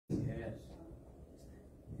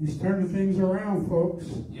He's turning things around, folks.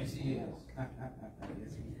 Yes, he is.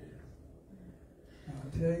 Yes, he is.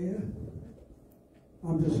 I tell you,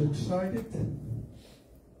 I'm just excited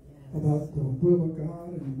about the will of God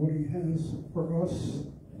and what He has for us.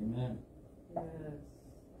 Amen. Yes.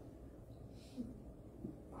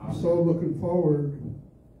 I'm so looking forward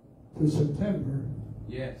to September.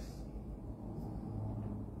 Yes.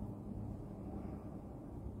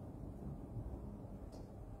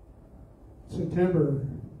 September,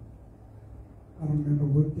 I don't remember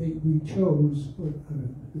what date we chose, but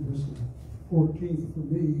it was the 14th for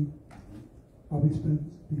me. I'll be spent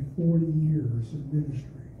 40 years in ministry.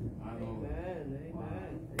 Amen.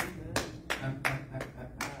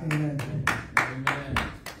 Amen. And Amen.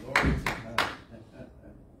 Glory to God.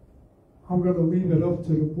 I'm going to leave it up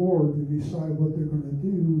to the board to decide what they're going to do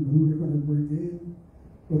and who they're going to bring in.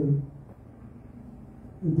 But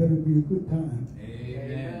it better be a good time.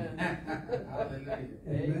 Amen. Hallelujah.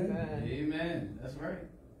 Amen. Amen. That's right.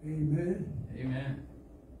 Amen. Amen.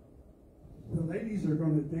 The ladies are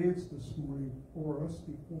going to dance this morning for us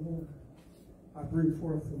before I bring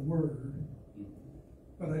forth the word.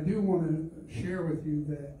 But I do want to share with you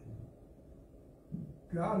that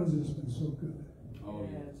God has just been so good. Oh,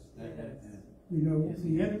 yes. You know,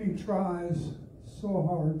 the enemy tries so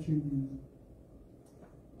hard to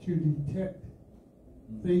detect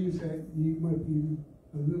things that you might be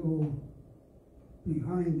a little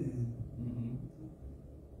behind in. Mm-hmm.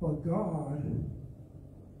 But God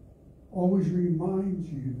always reminds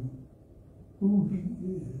you who He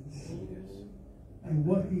is Yes. and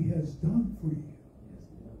what He has done for you.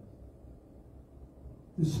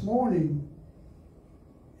 This morning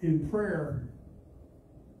in prayer,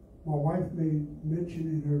 my wife made mention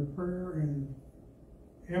in her prayer and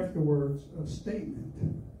afterwards a statement.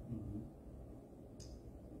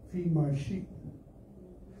 Feed my sheep.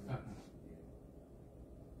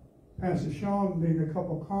 Pastor Sean made a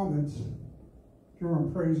couple comments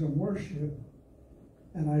during praise and worship,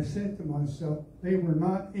 and I said to myself, they were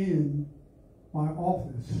not in my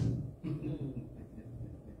office.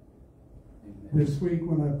 This week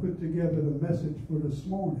when I put together the message for this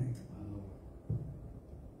morning,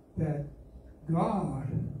 that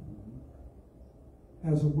God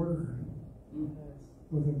has a word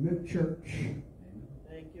for the mid-church.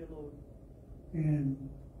 Thank you, Lord. And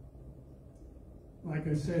like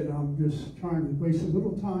I said, I'm just trying to waste a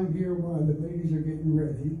little time here while the ladies are getting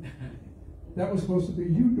ready. That was supposed to be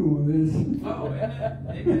you doing this. Oh, amen.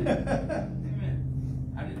 Amen.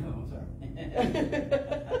 Amen. I didn't know. I'm sorry.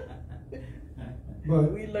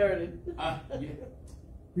 But We learned it. Yeah.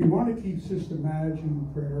 we want to keep Sister Madge in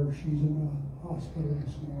prayer. She's in the hospital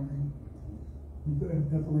this morning. We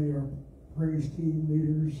definitely are praise team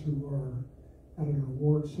leaders who are at an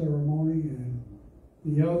award ceremony, and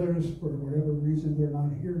the others, for whatever reason, they're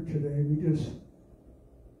not here today. We just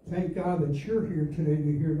thank God that you're here today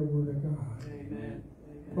to hear the word of God. Amen.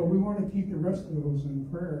 But we want to keep the rest of those in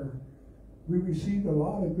prayer. We received a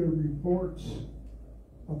lot of good reports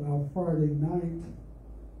about Friday night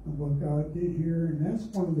and what God did here, and that's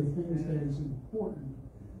one of the things that is important,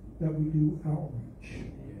 that we do outreach,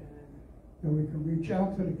 that we can reach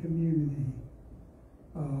out to the community.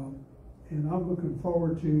 And I'm looking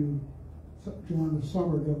forward to during the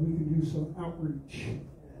summer that we can do some outreach.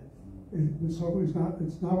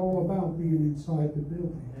 It's not all about being inside the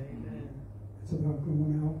building. Amen. It's about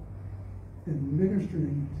going out and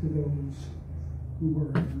ministering to those who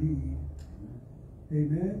are in need.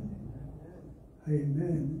 Amen.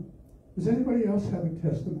 Amen. Does anybody else have a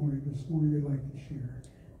testimony this morning they'd like to share?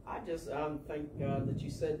 I just thank God that you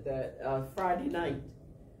said that Friday night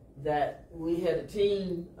that we had a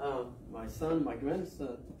team, my son, my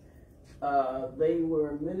grandson, they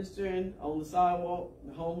were ministering on the sidewalk,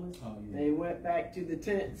 the homeless. Oh, yeah. They went back to the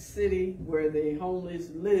tent city where the homeless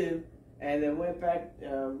live, and they went back,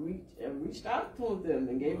 reached out to them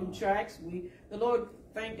and gave them tracts. The Lord,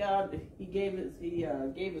 thank God, He gave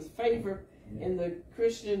us favor in the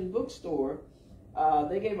Christian bookstore.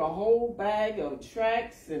 They gave a whole bag of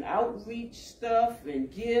tracts and outreach stuff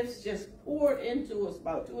and gifts, just poured into us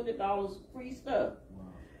about $200 free stuff.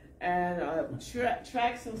 And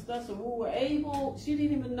tracts and stuff, so we were able, she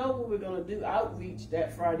didn't even know we were going to do outreach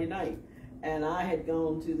that Friday night. And I had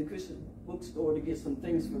gone to the Christian bookstore to get some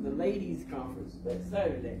things for the ladies' conference that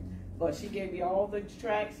Saturday. But she gave me all the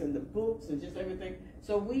tracts and the books and just everything.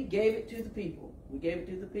 So we gave it to the people. We gave it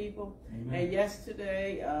to the people. Amen. And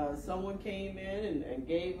yesterday, someone came in and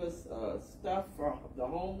gave us stuff for the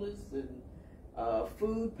homeless and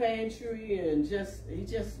food pantry, and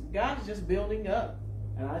God is just building up.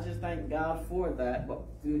 And I just thank God for that. But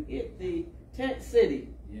to hit the tent city,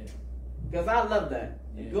 Because I love that.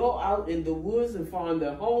 Yeah. Go out in the woods and find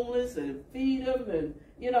the homeless and feed them and,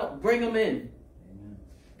 you know, bring them in. Amen.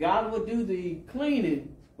 God will do the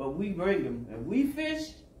cleaning, but we bring them. And we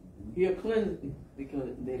fish, He'll cleanse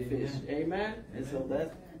because they fish. Amen. And so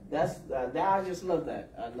that's I just love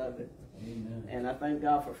that. I love it. Amen. And I thank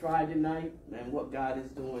God for Friday night and what God is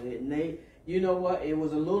doing. And you know what? It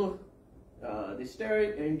was a little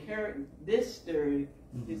discouraging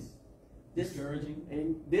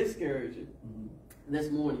this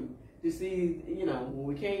morning to see, you know, when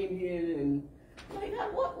we came here and like,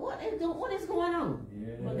 God, what is going on?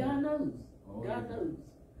 Yeah. But God knows. Oh, God yeah. knows.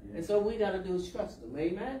 Yeah. And so we got to do is trust Him.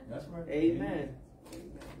 Amen. That's right. Amen. So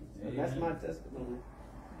Amen. that's my testimony.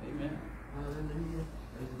 Amen. Hallelujah.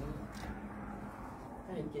 Praise the Lord.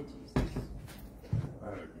 Thank you, Jesus.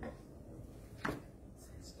 Hallelujah.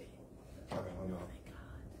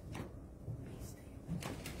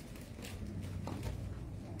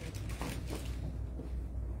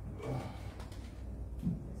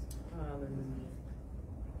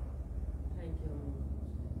 Thank you, Lord.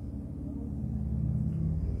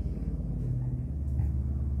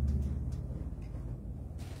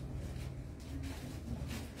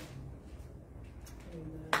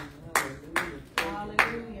 Amen. Hallelujah.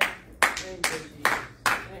 Hallelujah. Thank you, Jesus.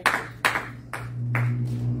 Thank you.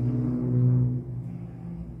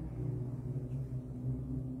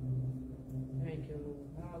 Thank you, Lord.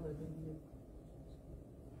 Hallelujah.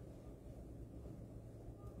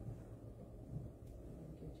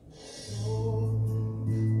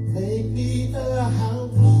 Make me a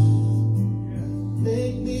house,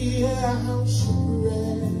 make me a house of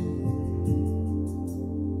prayer.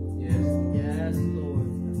 Yes, Lord.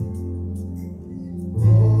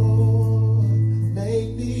 Oh, make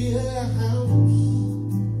me a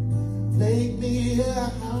house, make me a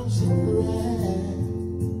house of prayer,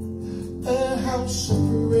 a house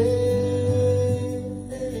of prayer.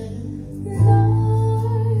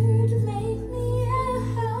 Lord, make me a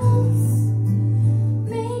house.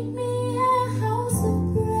 Make me a house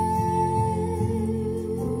of prayer.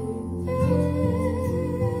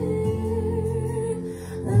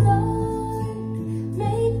 Lord,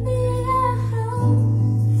 make me a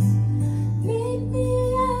house. Make me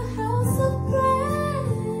a house of prayer.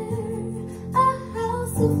 A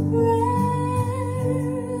house of prayer.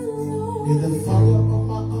 May the fire on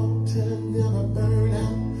my altar never burn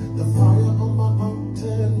out. The fire on my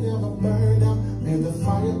altar never burn out. May the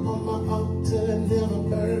fire on my altar never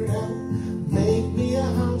burn out. Make me a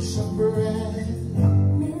house of prayer.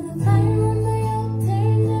 May the fire on my altar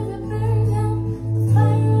never burn out. The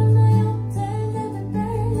fire on my altar never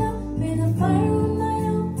burn out. May the fire on my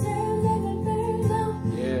altar never burn out.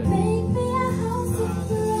 Yeah. Make me a house of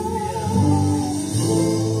prayer.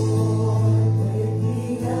 Make me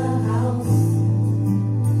a house.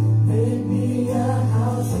 Make me a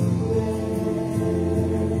house of prayer.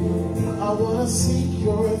 I wanna seek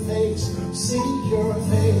your face,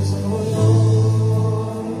 oh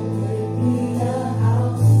Lord. Make me a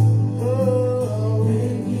house. Oh,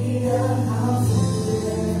 make me a house of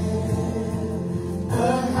prayer. A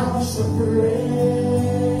house of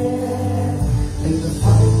prayer. May the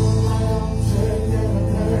fire on my altar never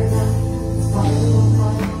burn out. The fire on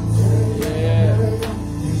my altar never burn out.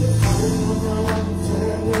 May the fire on my altar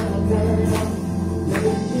never burn out.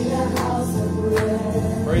 Make me a house of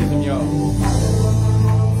prayer. Praise Him, y'all.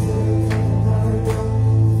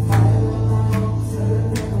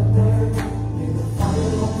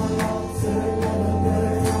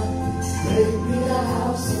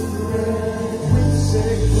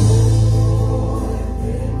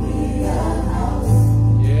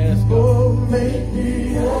 Yes, God. Make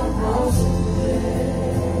me a house of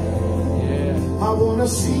prayer. Yeah. I wanna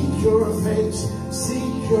seek your face, oh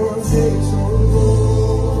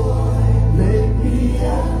Lord. Make me a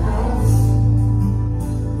house,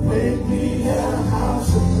 make me a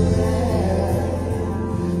house of prayer,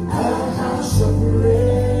 a house of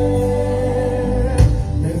prayer.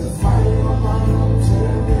 May the fire on my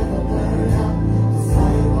altar never burn out. The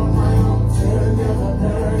fire on my altar never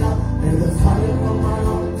burn out. May the fire on my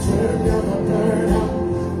altar never burn out.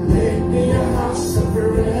 Make me a house of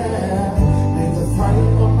prayer. May the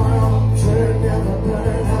fire on my altar never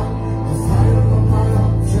burn out. The fire on my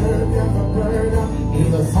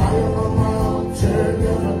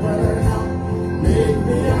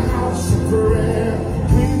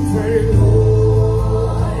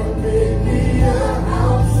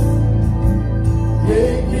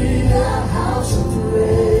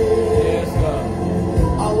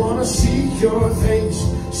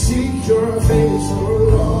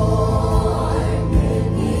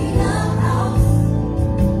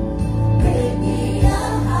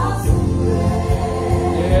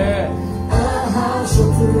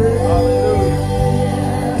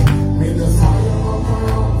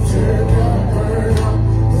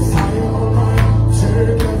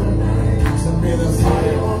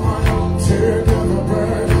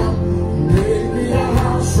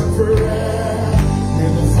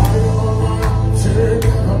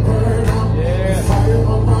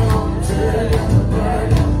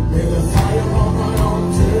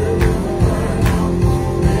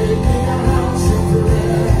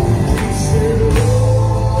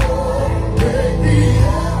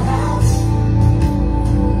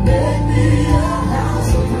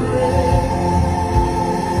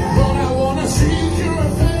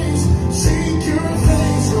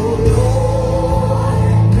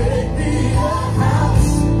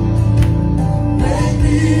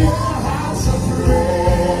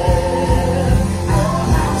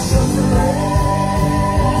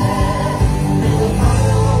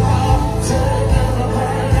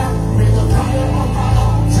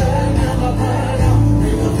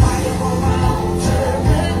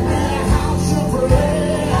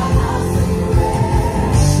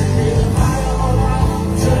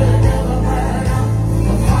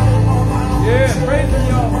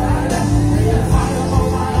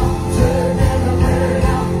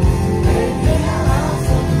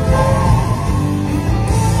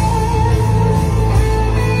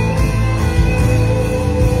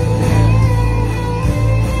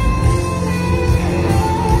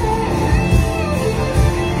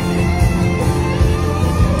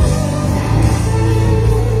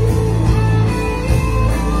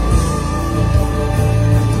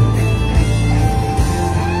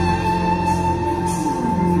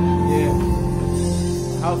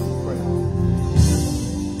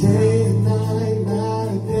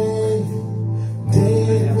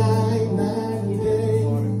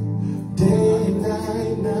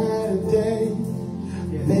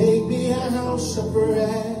house of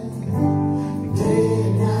bread. Day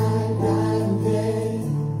and night, night and day.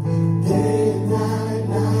 Day and night,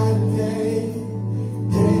 night and day.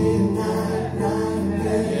 Day and night, night and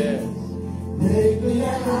day. Make me a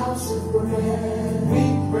house of bread. We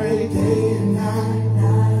pray day and night,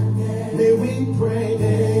 night and day. May we pray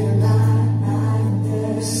day and night, night and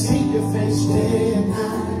day. Seek your face day and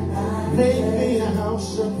night, night. Make me a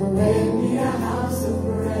house of bread. Make me a house of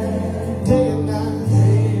bread. Day and night,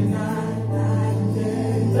 day and night, night and day.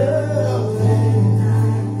 Oh, day and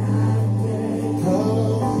night, night and day. Oh,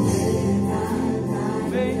 day and night, night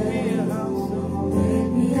and day. Make me a house of bread. Make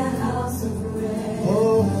me a house of bread.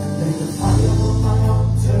 Oh, may the fire on my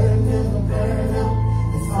altar never burn out.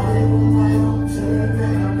 The fire on my altar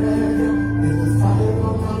never burn out. May the fire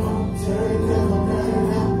on my altar never burn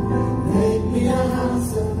out. Make me a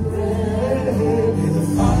house of bread. May the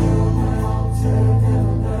fire on my altar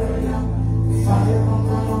never burn out. The fire on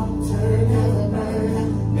my altar never burn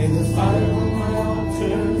out. May the fire on my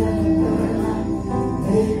altar never burn out.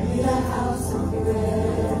 Make me a house of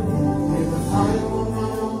bread. May the fire on my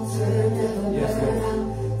altar never burn out.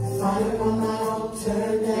 The fire on my altar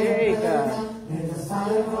never burn out. May the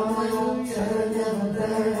fire on my altar never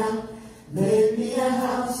burn out. Make me a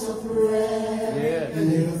house of bread.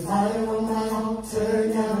 May the fire on my altar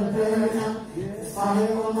never burn out. The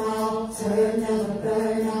fire on my altar never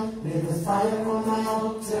burn out. May the fire on my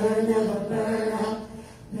altar never burn out.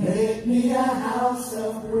 Make me a house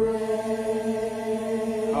of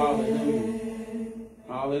bread. Hallelujah.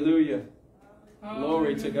 Hallelujah.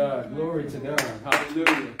 Glory to God. Glory to God.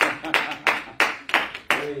 Hallelujah.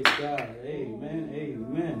 Praise God. Amen.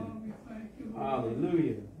 Amen.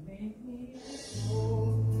 Hallelujah.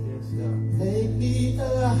 Yes, God. Make me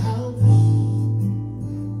a house.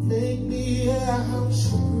 Make me a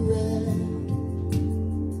house of bread.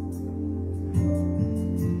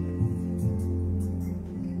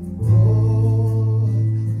 Oh,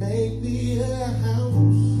 make me a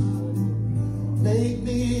house. Make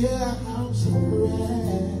me a house of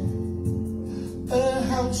bread. A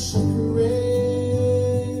house of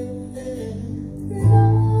bread.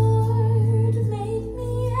 Lord, make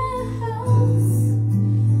me a house.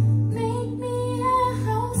 Make me a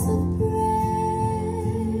house of bread.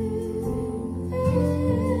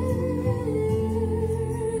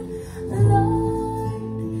 Lord,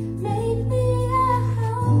 make me a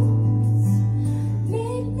house.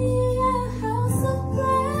 Make me a house of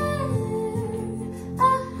bread. A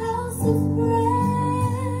house of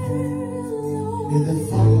bread. May the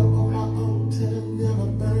fire on my altar never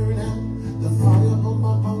burn out. The fire on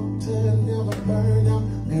my altar never burn out.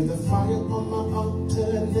 May the fire on my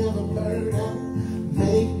altar never burn out.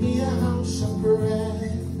 Make me a house of bread.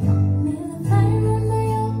 May the fire on my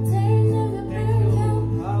altar never burn out.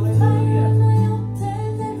 Fire on my altar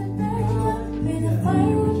never burn out. May the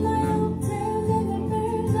fire on my altar never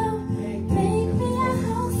burn out. Make me a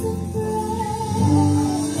house of bread.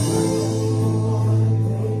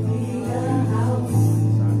 Make me a house.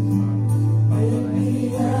 Make me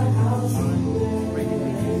a house of bread.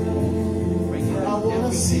 I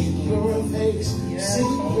want to seek your face.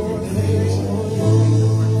 Seek your face.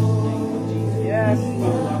 Yes,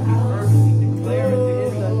 Father, we first declare it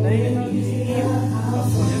in the name of Jesus.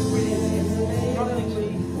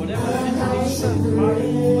 Whatever it is,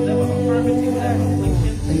 whatever infirmity, whatever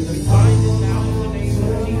affliction, we bind it now in the name of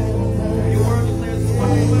Jesus. Your word declares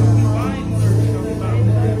whatsoever we bind on earth shall be bound in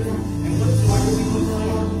heaven, and whatsoever we loose on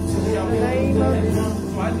earth shall be loosed in heaven. So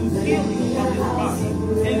I lose healing from this body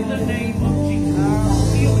in the name of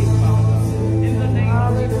Jesus. Healing, Father God. In the name of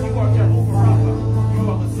Jesus, you are Jehovah Rapha. You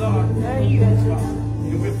are the God who heals, Father.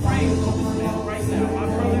 And we're praying for this man right now. I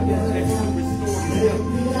pray that you can restore his health.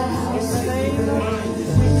 Restore his mind,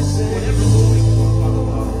 his weakness, whatever's going on, Father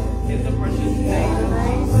God. In the precious name of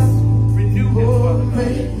Jesus. Renew him, Father God.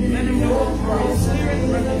 Let him know that you are his spirit and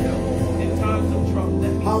breath of health in times of trouble.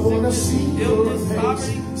 That I want to means seek sickness, your illness,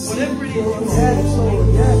 poverty, face. whatever it is you Yes, Lord,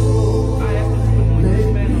 yes. I ask that you anoint this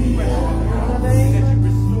man afresh, Father God, and that you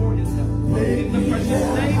restore his health. In the precious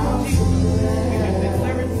name of Jesus, we can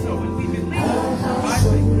declare it so, and we believe it by faith. In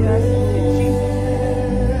Jesus' name.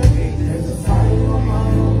 May the fire on my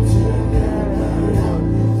altar never burn out.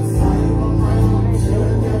 The fire on my altar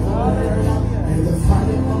never burn out. May the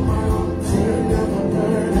fire on my altar never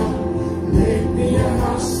burn out. Make me a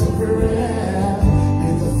house of bread.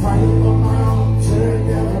 May the fire on my altar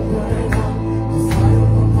never burn out. The fire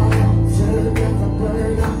on my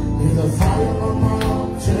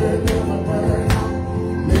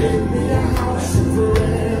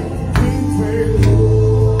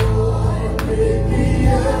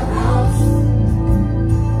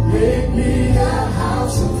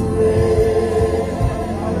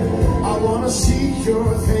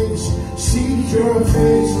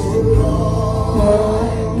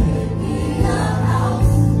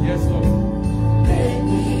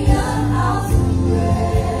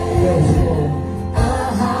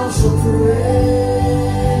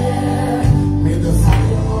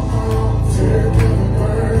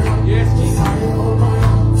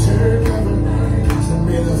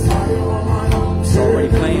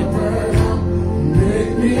Reclaim.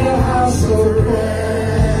 Make me a house of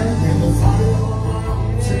prayer. May the fire on my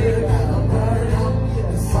altar never burn out.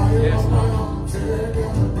 The fire Yes, on my Lord. altar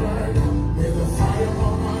never burn out. May the fire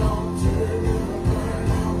on my altar never burn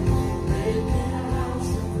out. Make me a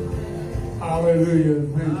house of prayer. Hallelujah.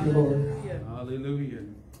 Thank you, Lord. Hallelujah.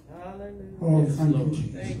 Hallelujah. Oh, Yes, thank Lord. you,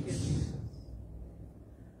 Jesus. Thank you, Jesus.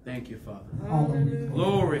 Thank you, Father. Hallelujah.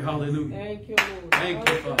 Glory. Hallelujah. Thank you, Lord. Thank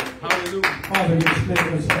you, Father. Hallelujah. Father, just make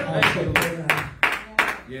us a house Thank of you, prayer.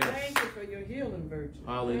 Yes. Thank you for your healing virtue.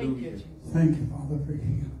 Hallelujah. Thank you, Jesus. Thank you, Father, for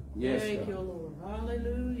healing. Yes, Thank God. you, Lord.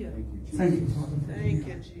 Hallelujah. Thank you, Jesus. Thank you, Father, for Thank healing.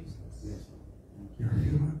 you, Jesus. Yes. Your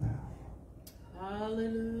healing power.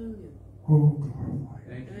 Hallelujah. Oh, glorify you.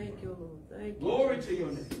 Thank you. Thank you, Lord. Thank you. Glory to your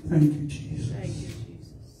name. Thank you, Jesus. Thank you,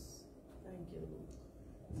 Jesus. Thank you, Lord.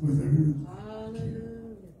 For the Hallelujah.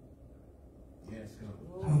 Yes, God.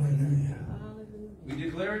 Glory. Hallelujah. Hallelujah. We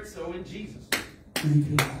declare it so in Jesus' name. Thank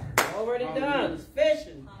you, Lord. Already done. It's finished.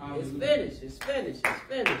 It's Hallelujah. finished. It's finished. It's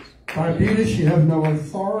finished. Diabetes, you have no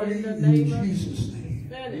authority In the in name of Jesus' name.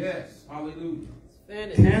 It's finished. Yes. Hallelujah. It's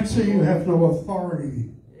finished. Cancer, you have no authority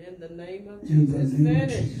In the name of in Jesus. the It's name of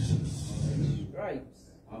finished. Jesus. Stripes.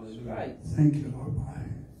 Hallelujah. Stripes. Thank you, Lord, by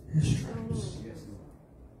His stripes. Yes, Lord.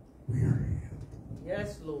 We are healed.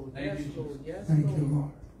 Yes, Lord. Thank Yes, you, Lord. Yes, Thank Lord. you,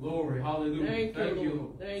 Lord. Glory. Hallelujah. Thank you, Lord.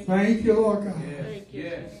 Lord. Thank you. Thank you, Lord God. Yes. Thank you,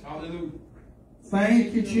 Yes. Jesus. Hallelujah.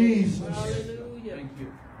 Thank you, Jesus. Hallelujah. Thank you.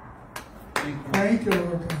 Thank you. Thank you,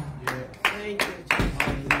 Lord God. Yes. Thank you, Jesus.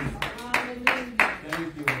 Hallelujah.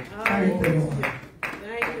 Thank you, Lord. Thank you, Lord.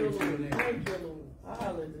 Thank you, Lord. Thank you, Lord.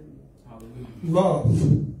 Hallelujah. Hallelujah. Love.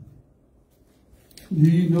 Do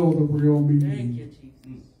you know the real Thank you, meaning?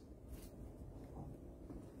 Jesus.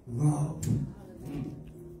 Love. Hallelujah.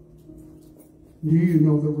 Do you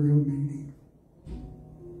know the real meaning?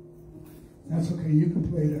 That's okay. You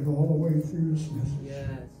can play that all the way through this message. Yes,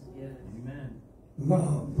 yes. Amen.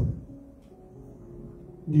 Love.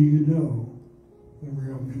 Do you know the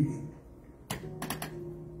real meaning?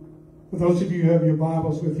 For those of you who have your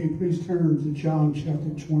Bibles with you, please turn to John chapter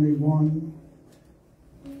 21.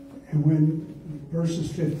 And when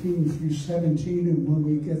verses 15 through 17, and when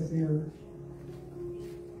we get there,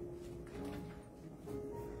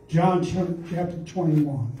 John chapter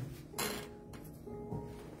 21,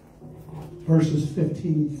 verses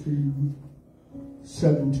 15 through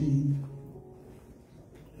 17.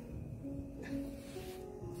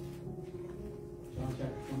 John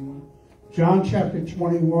chapter 21. John chapter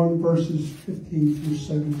 21, verses 15 through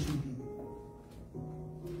 17.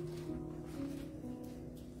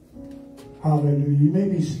 Hallelujah. You may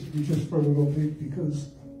be seated just for a little bit because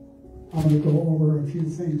I'm going to go over a few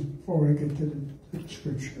things before I get to the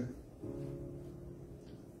scripture.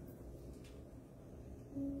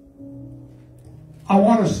 I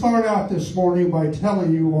want to start out this morning by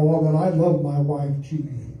telling you all that I love my wife, Judy.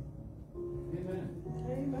 Amen.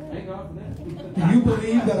 Amen. Thank God for that. Do you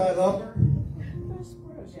believe that I love her?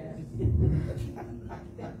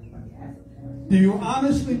 Do you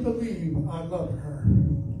honestly believe I love her?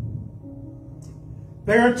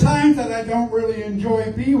 There are times that I don't really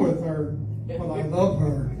enjoy being with her, but I love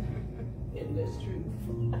her. And that's true.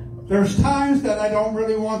 There's times that I don't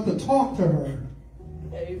really want to talk to her,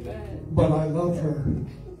 Amen. but I love her.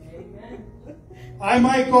 Amen. I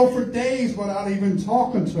might go for days without even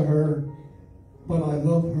talking to her, but I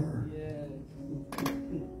love her. Yes.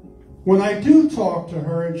 When I do talk to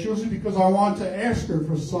her, it's usually because I want to ask her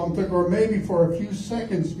for something, or maybe for a few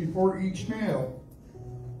seconds before each meal,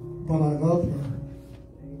 but I love her.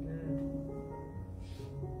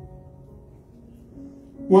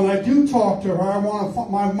 When I do talk to her, I want to.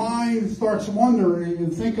 My mind starts wandering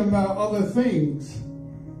and thinking about other things.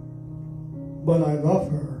 But I love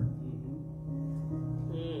her.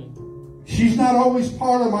 She's not always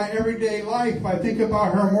part of my everyday life. I think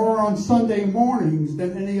about her more on Sunday mornings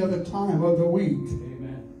than any other time of the week.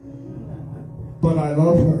 Amen. But I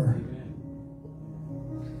love her.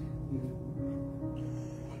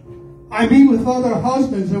 I meet with other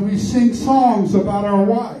husbands and we sing songs about our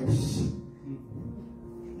wives.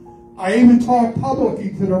 I even talk publicly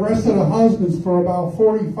to the rest of the husbands for about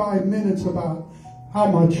 45 minutes about how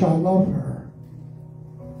much I love her.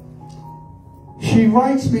 She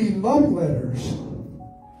writes me love letters,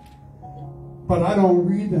 but I don't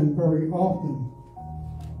read them very often.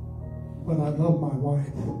 But I love my wife.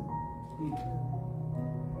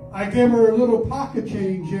 I give her a little pocket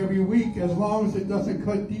change every week as long as it doesn't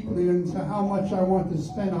cut deeply into how much I want to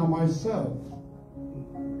spend on myself.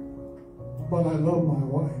 But I love my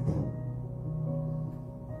wife.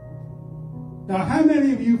 Now, how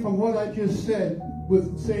many of you, from what I just said,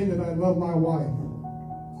 would say that I love my wife?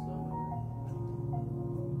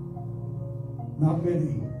 Not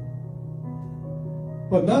many.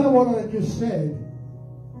 But none of what I just said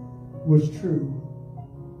was true.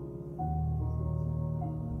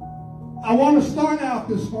 I want to start out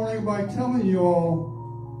this morning by telling you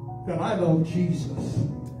all that I love Jesus.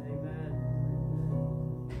 Amen.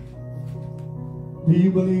 Do you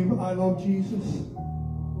believe I love Jesus?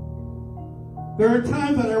 There are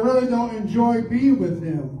times that I really don't enjoy being with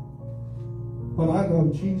him, but I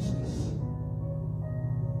love Jesus.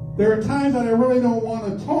 There are times that I really don't want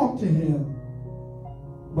to talk to him,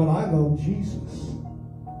 but I love Jesus.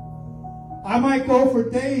 I might go for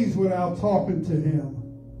days without talking to him,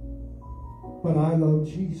 but I love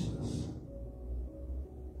Jesus.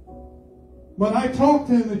 When I talk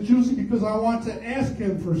to him, it's usually because I want to ask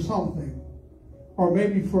him for something, or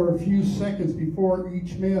maybe for a few seconds before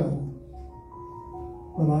each meal.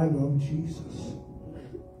 But I love Jesus.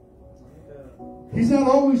 He's not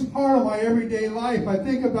always part of my everyday life. I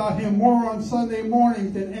think about him more on Sunday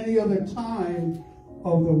mornings than any other time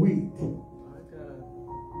of the week.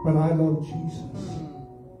 But I love Jesus.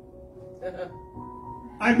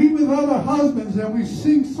 I meet with other husbands and we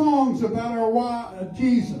sing songs about our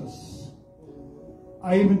Jesus.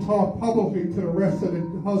 I even talk publicly to the rest of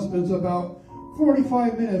the husbands about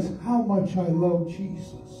 45 minutes how much I love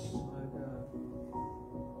Jesus.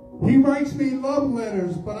 He writes me love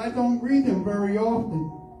letters, but I don't read them very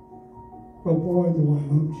often. But boy, do I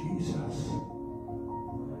love Jesus.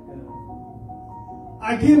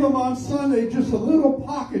 I give him on Sunday just a little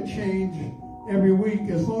pocket change every week,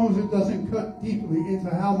 as long as it doesn't cut deeply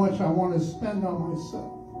into how much I want to spend on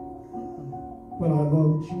myself. But I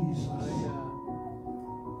love Jesus.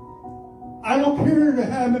 I don't care to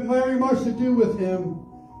have very much to do with him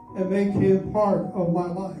and make him part of my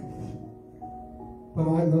life. But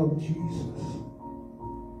I love Jesus.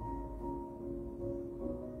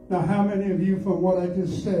 Now, how many of you, from what I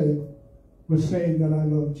just said, was saying that I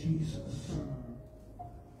love Jesus?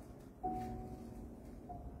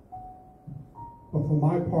 But for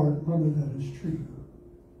my part, none of that is true.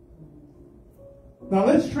 Now,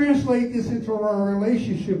 let's translate this into our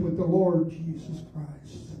relationship with the Lord Jesus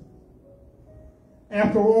Christ.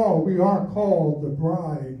 After all, we are called the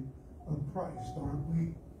bride of Christ, aren't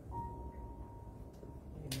we?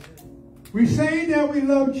 We say that we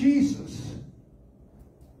love Jesus.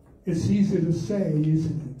 It's easy to say,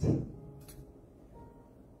 isn't it?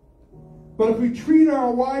 But if we treat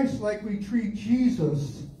our wives like we treat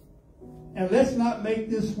Jesus, and let's not make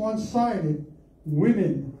this one-sided,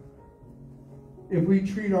 women, if we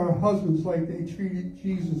treat our husbands like they treated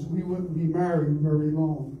Jesus, we wouldn't be married very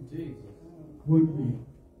long. Jesus. Would we?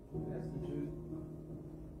 That's the truth.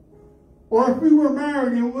 Or if we were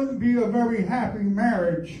married, it wouldn't be a very happy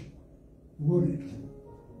marriage, would it?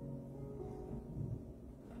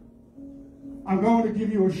 I'm going to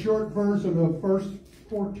give you a short version of the first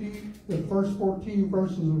 14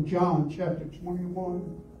 verses of John chapter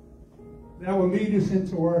 21. That will lead us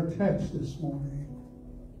into our text this morning.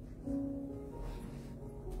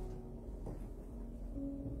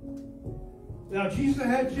 Now, Jesus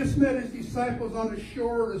had just met his disciples on the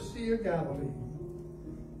shore of the Sea of Galilee.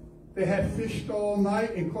 They had fished all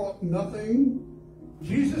night and caught nothing.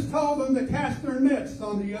 Jesus told them to cast their nets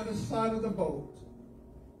on the other side of the boat.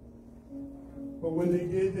 But when they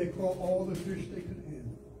did, they caught all the fish they could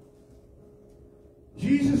handle.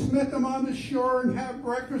 Jesus met them on the shore and had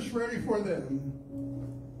breakfast ready for them.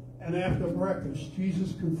 And after breakfast,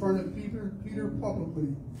 Jesus confronted Peter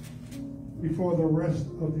publicly before the rest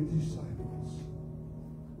of the disciples.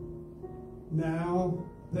 Now,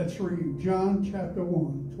 let's read John chapter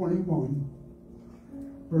 21,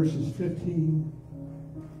 verses 15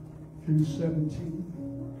 through 17.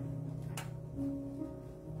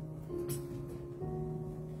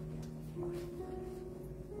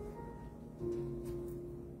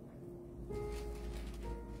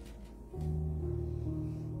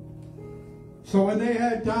 So when they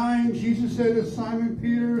had dined, Jesus said to Simon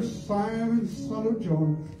Peter, Simon, son of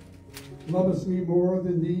Jonas, lovest me more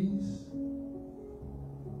than these?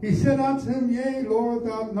 He said unto him, Yea, Lord,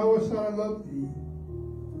 thou knowest that I love thee.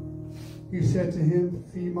 He said to him,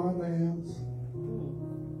 Feed my lambs.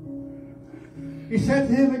 He said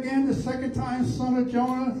to him again the second time, Son of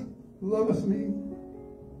Jonas, lovest me?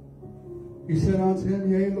 He said unto him,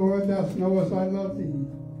 Yea, Lord, thou knowest I love thee.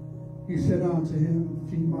 He said unto him,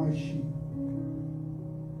 Feed my sheep.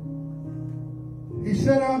 He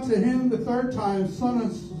said unto him the third time,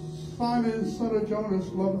 Simon, son of Jonas,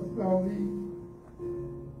 lovest thou me?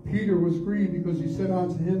 Peter was grieved because he said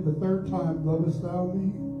unto him the third time, Lovest thou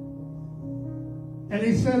me? And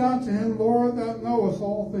he said unto him, Lord, thou knowest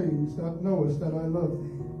all things, thou knowest that I love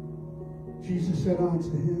thee. Jesus said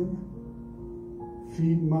unto him,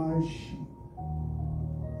 feed my sheep.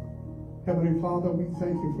 Heavenly Father, we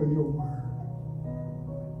thank you for your word.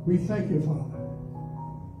 We thank you, Father,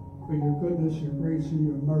 for your goodness, your grace, and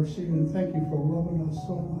your mercy, and thank you for loving us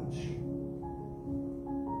so much.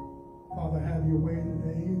 Father, have your way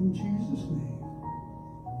today in Jesus' name.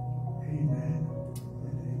 Amen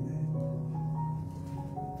and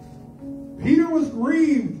amen. Peter was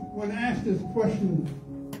grieved when asked this question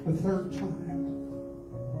the third time.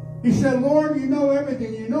 He said, Lord, you know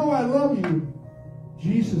everything. You know I love you.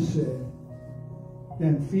 Jesus said,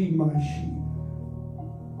 then feed my sheep.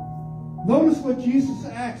 Notice what Jesus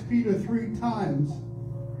asked Peter 3 times.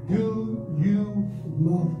 Do you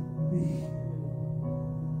love me?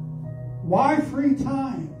 Why 3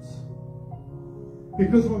 times?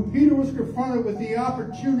 Because when Peter was confronted with the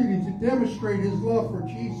opportunity to demonstrate his love for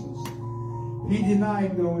Jesus, he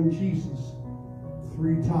denied knowing Jesus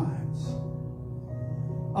 3 times.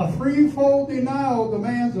 A threefold denial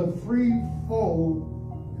demands a threefold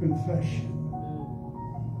confession.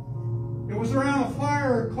 It was around a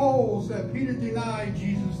fire of coals that Peter denied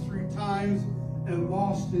Jesus 3 times and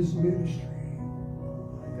lost his ministry.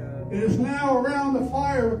 It is now around the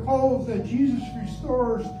fire of coals that Jesus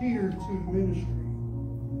restores Peter to ministry.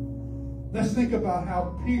 Let's think about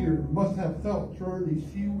how Peter must have felt during these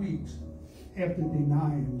few weeks after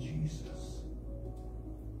denying Jesus.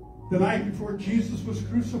 The night before Jesus was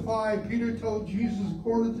crucified, Peter told Jesus,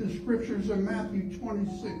 according to the scriptures in Matthew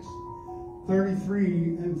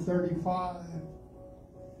 26:33 and 35.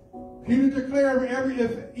 Peter declared,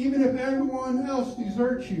 even if everyone else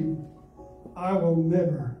deserts you, I will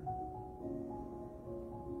never.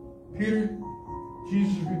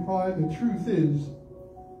 Jesus replied, the truth is,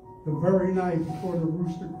 the very night before the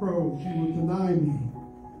rooster crows, you will deny me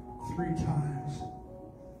 3 times.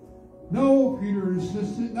 No, Peter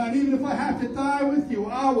insisted, not even if I have to die with you,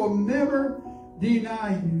 I will never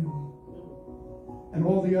deny you. And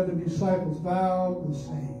all the other disciples vowed the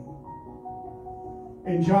same.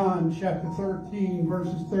 In John chapter 13,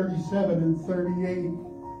 verses 37 and 38,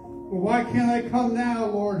 well, why can't I come now,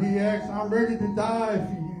 Lord? He asked. I'm ready to die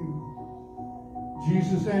for you.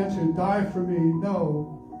 Jesus answered, die for me?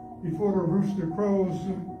 No. Before the rooster crows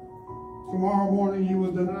tomorrow morning, you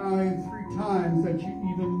will deny 3 times that you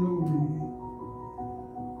even knew me.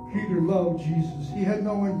 Peter loved Jesus. He had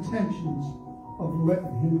no intentions of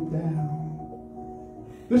letting him down.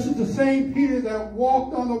 This is the same Peter that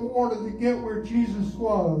walked on the water to get where Jesus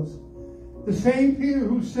was. The same Peter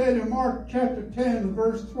who said in Mark chapter 10,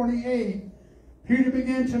 verse 28, Peter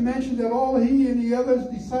began to mention that all he and the other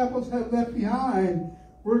disciples had left behind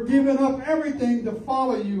were giving up everything to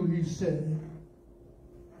follow you, he said.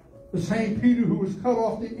 The same Peter who was cut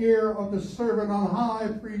off the ear of the servant on high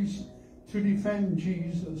priest to defend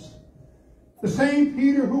Jesus. The same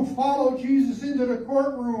Peter who followed Jesus into the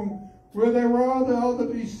courtroom where there were all the other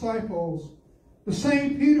disciples. The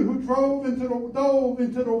same Peter who dove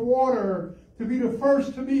into the water to be the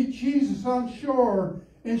first to meet Jesus on shore.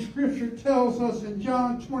 And Scripture tells us in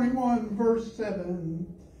John 21, verse 7.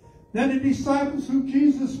 Then the disciples who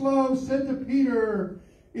Jesus loved said to Peter,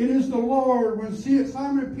 it is the Lord. When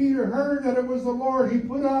Simon Peter heard that it was the Lord, he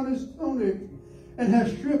put on his tunic and had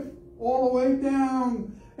stripped all the way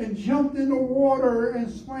down and jumped in the water and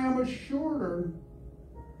swam ashore.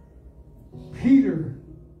 Peter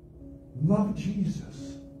loved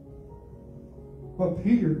Jesus, but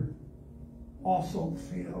Peter also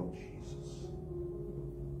failed Jesus.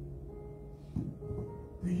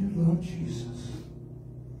 Do you love Jesus?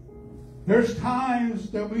 There's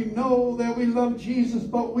times that we know that we love Jesus,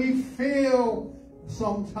 but we fail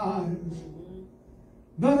sometimes.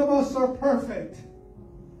 None of us are perfect.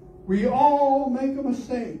 We all make a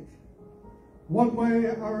mistake, one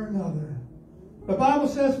way or another. The Bible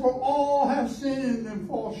says, for all have sinned and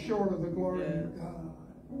fall short of the glory of God.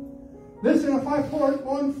 Listen, if I point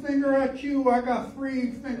one finger at you, I got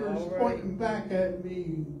 3 fingers pointing back at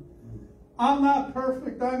me. I'm not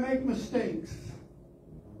perfect. I make mistakes.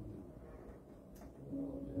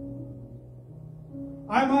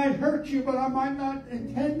 I might hurt you, but I might not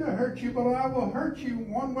intend to hurt you, but I will hurt you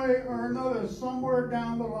one way or another somewhere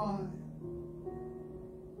down the line.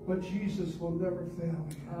 But Jesus will never fail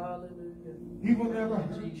you. Hallelujah. He will never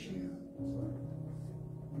hurt you.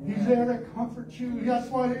 He's there to comfort you. That's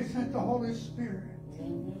why they sent the Holy Spirit.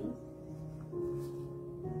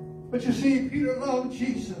 But you see, Peter loved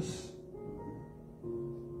Jesus.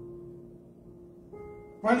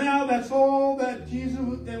 Right now, that's all that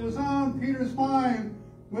was on Peter's mind.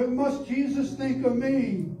 What must Jesus think of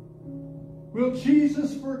me? Will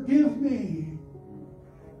Jesus forgive me?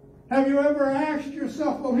 Have you ever asked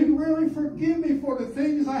yourself, will he really forgive me for the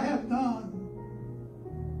things I have done?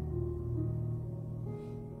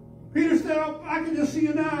 Peter said, oh, I can just see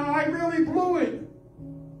you now. I really blew it.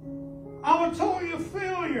 I was totally a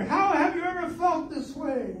failure. How have you ever felt this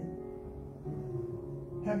way?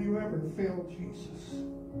 Have you ever failed Jesus?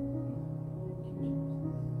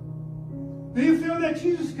 Do you feel that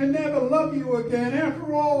Jesus can never love you again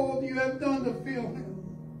after all you have done to feel him?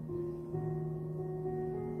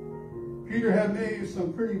 Peter had made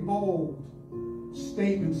some pretty bold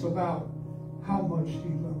statements about how much he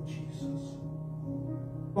loved Jesus.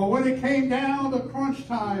 But when it came down to crunch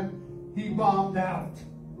time, he bombed out.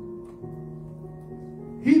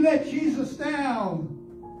 He let Jesus down.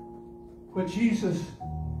 But Jesus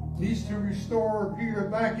needs to restore Peter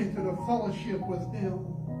back into the fellowship with him.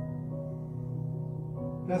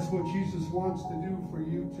 That's what Jesus wants to do for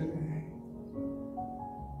you today.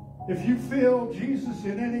 If you feel Jesus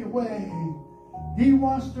in any way, he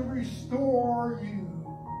wants to restore you.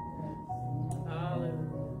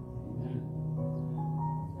 Hallelujah.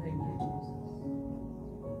 Thank you,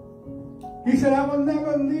 Jesus. He said, I will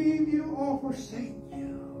never leave you or forsake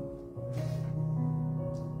you.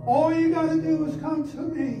 All you got to do is come to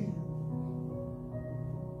me.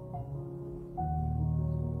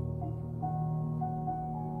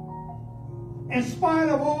 In spite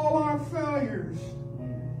of all our failures,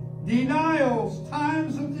 denials,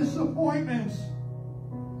 times of disappointments,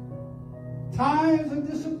 times of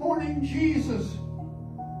disappointing Jesus,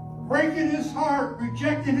 breaking his heart,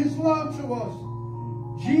 rejecting his love to us,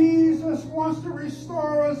 Jesus wants to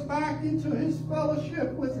restore us back into his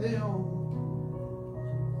fellowship with him.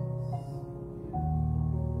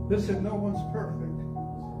 Listen, no one's perfect.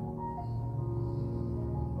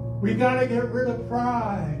 We got to get rid of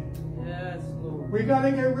pride. Yes, Lord. We got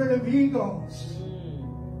to get rid of egos.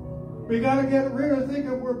 We got to get rid of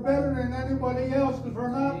thinking we're better than anybody else, because we're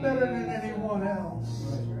not better than anyone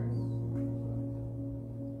else.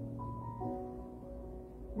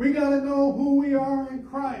 We got to know who we are in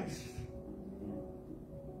Christ.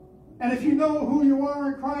 And if you know who you are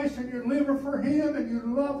in Christ and you're living for him and you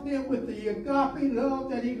love him with the agape love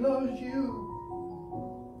that he loves you,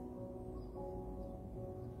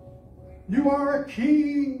 you are a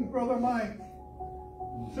king, Brother Mike.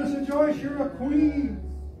 Sister Joyce, you're a queen.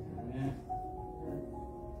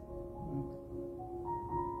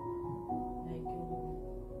 Thank you, Lord.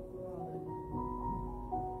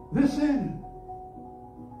 Listen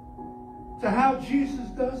to how Jesus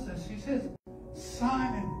does this. He says,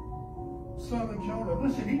 Simon, son of Jonah.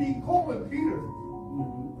 Listen, he didn't call him Peter.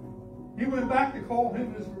 He went back to call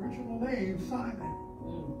him his original name, Simon.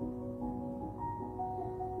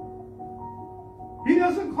 He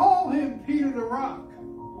doesn't call him Peter the Rock.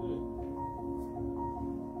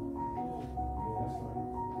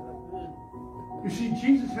 You see,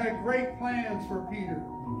 Jesus had great plans for Peter.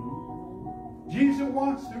 Jesus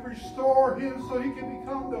wants to restore him so he can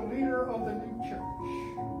become the leader of the new church.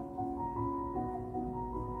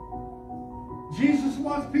 Jesus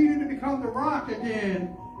wants Peter to become the rock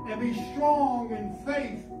again and be strong in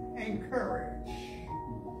faith and courage.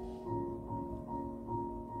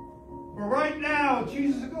 But right now,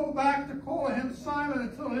 Jesus goes back to calling him Simon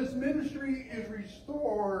until his ministry is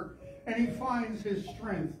restored and he finds his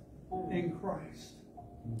strength in Christ.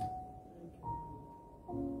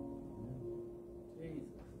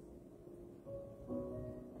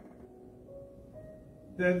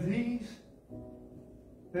 Then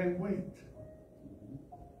wait.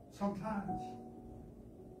 Sometimes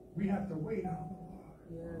we have to wait on the Lord.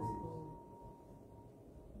 Yes, Lord.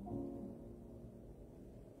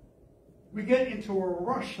 We get into a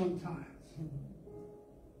rush sometimes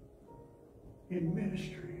in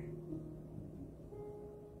ministry.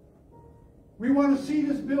 We want to see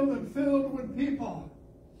this building filled with people.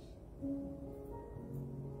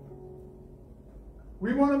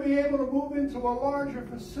 We want to be able to move into a larger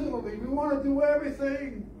facility. We want to do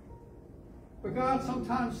everything. But God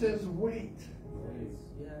sometimes says, wait.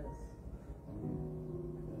 Yes.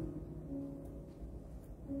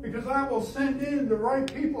 Because I will send in the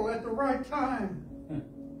right people at the right time.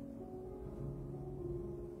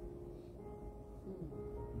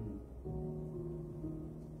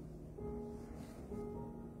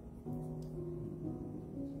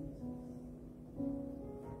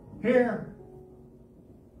 Here,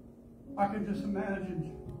 I can just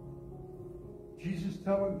imagine Jesus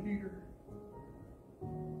telling Peter,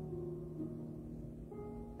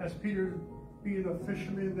 as Peter being a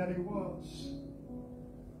fisherman that he was,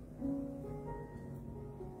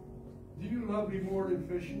 do you love me more than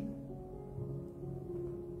fishing?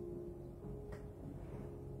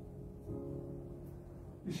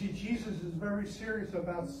 You see, Jesus is very serious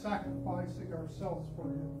about sacrificing ourselves for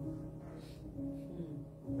him.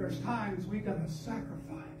 There's times we got to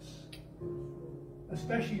sacrifice,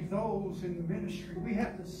 especially those in ministry. We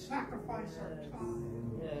have to sacrifice our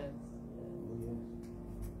time. Yes.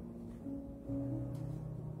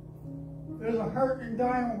 There's a hurt and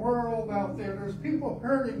dying world out there. There's people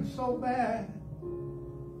hurting so bad.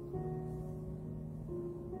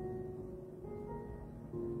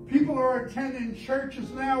 People are attending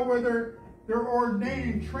churches now where they're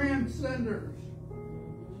ordaining transgenders.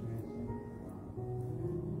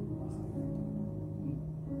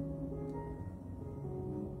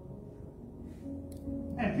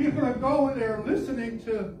 And people are going there listening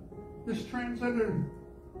to this transgender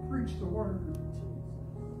preach the word.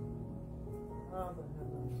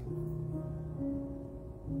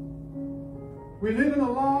 We live in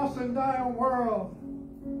a lost and dying world.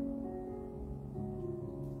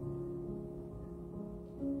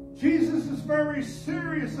 Jesus is very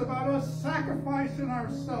serious about us sacrificing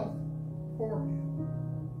ourselves for Him.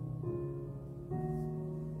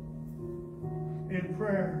 In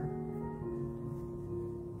prayer.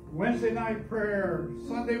 Wednesday night prayer,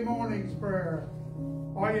 Sunday morning's prayer.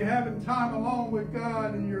 Are you having time alone with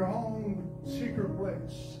God in your own secret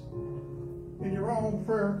place? In your own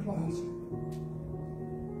prayer closet?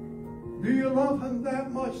 Do you love Him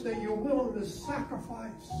that much that you're willing to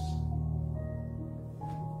sacrifice?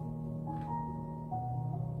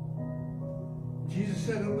 Jesus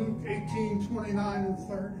said in Luke 18:29 and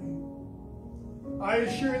 30, I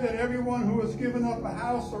assure that everyone who has given up a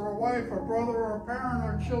house or a wife or brother or a parent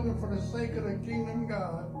or children for the sake of the kingdom of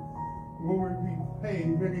God will be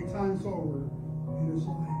paid many times over in his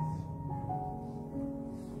life.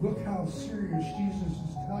 Look how serious Jesus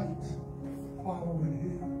is tight following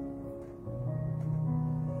Him.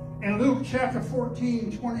 In Luke chapter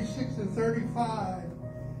 14:26 and 35,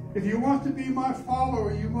 if you want to be my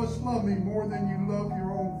follower, you must love me more than you love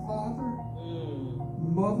your own father,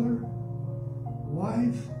 mother,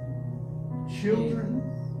 wife, children,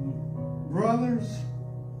 brothers,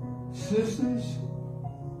 sisters.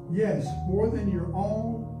 Yes, more than your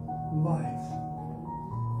own life.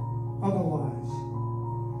 Otherwise,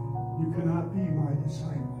 you cannot be my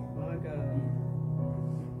disciple. My God.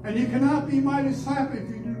 And you cannot be my disciple if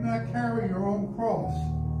you do not carry your own cross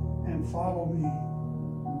and follow me.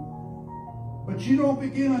 But you don't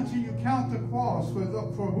begin until you count the cost for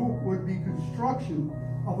who would be construction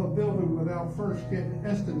of a building without first getting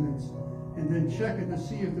estimates and then checking to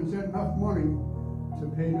see if there's enough money to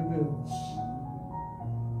pay the bills.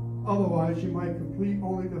 Otherwise, you might complete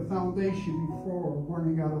only the foundation before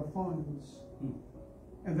running out of funds.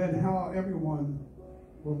 And then how everyone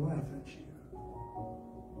will laugh at you.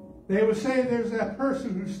 They would say there's that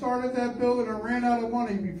person who started that building and ran out of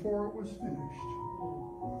money before it was finished.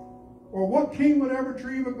 Or what king would ever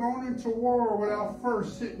dream of going into war without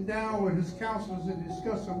first sitting down with his counselors and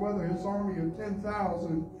discussing whether his army of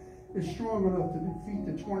 10,000 is strong enough to defeat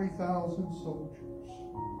the 20,000 soldiers?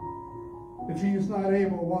 If he is not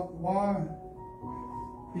able, why?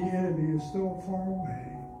 The enemy is still far away.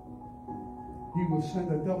 He will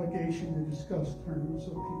send a delegation to discuss terms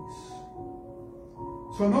of peace.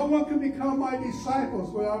 So no one can become my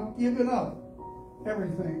disciples without giving up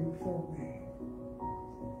everything for me.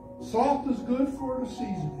 Salt is good for the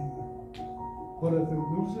seasoning, but if it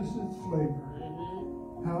loses its flavor,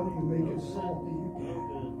 how do you make it salty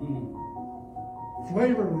again?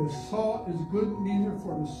 Flavorless salt is good neither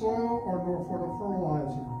for the soil or nor for the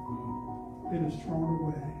fertilizer. It is thrown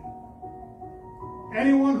away.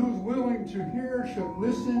 Anyone who's willing to hear should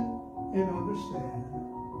listen and understand.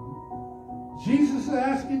 Jesus is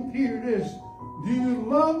asking Peter this, do you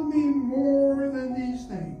love me more than these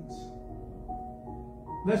things?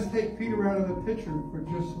 Let's take Peter out of the picture for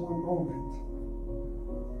just one moment.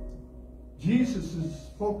 Jesus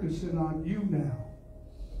is focusing on you now.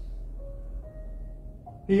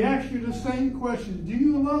 He asked you the same question. Do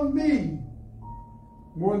you love me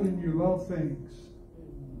more than you love things?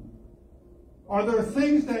 Are there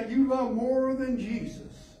things that you love more than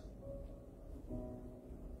Jesus?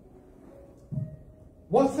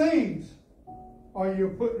 What things are you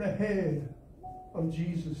putting ahead of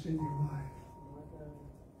Jesus in your life?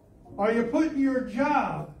 Are you putting your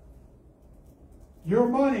job, your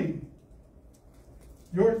money,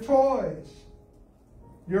 your toys,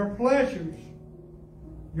 your pleasures,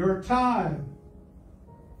 your time,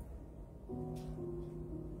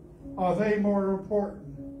 are they more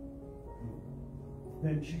important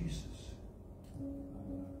than Jesus?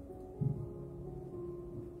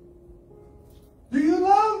 Do you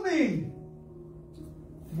love me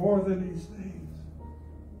more than these things?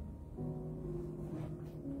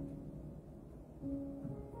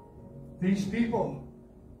 These people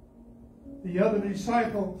the other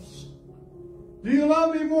disciples? Do you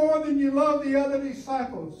love me more than you love the other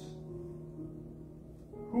disciples?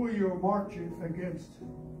 Who are you marching against?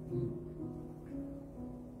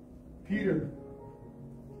 Peter,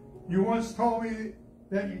 you once told me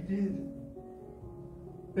that you did.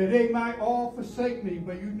 That they might all forsake me,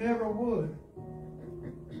 but you never would.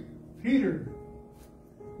 Peter,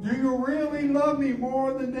 do you really love me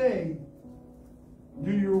more than they?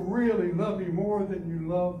 Do you really love me more than you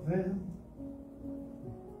love them?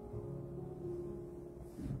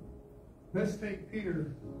 Let's take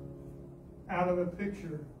Peter out of the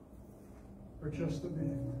picture for just a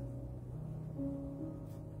minute.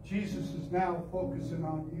 Jesus is now focusing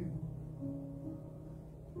on you.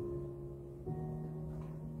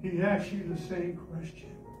 He asks you the same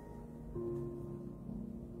question.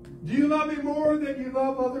 Do you love me more than you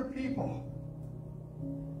love other people?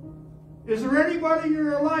 Is there anybody in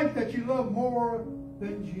your life that you love more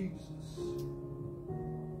than Jesus?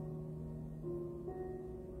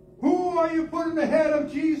 Who are you putting ahead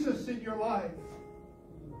of Jesus in your life?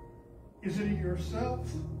 Is it yourself?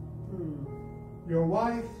 Your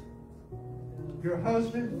wife? Your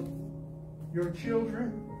husband? Your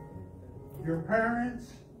children? Your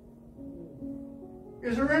parents?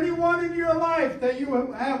 Is there anyone in your life that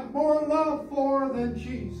you have more love for than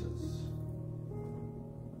Jesus?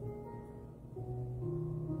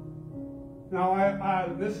 Now,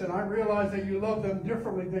 listen, I realize that you love them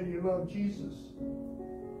differently than you love Jesus.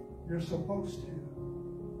 You're supposed to.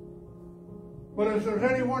 But if there's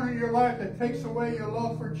anyone in your life that takes away your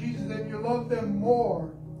love for Jesus, then you love them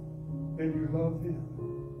more than you love Him.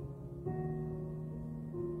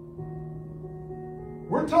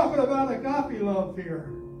 We're talking about agape love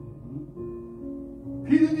here.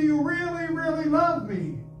 Peter, do you really, really love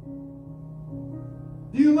me?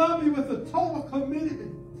 Do you love me with a total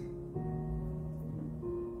commitment?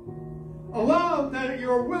 A love that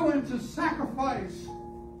you're willing to sacrifice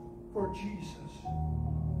for Jesus.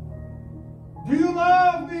 Do you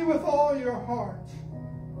love me with all your heart?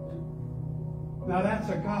 Now that's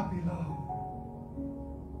agape love.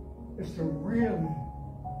 It's to really,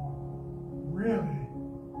 really,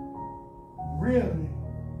 really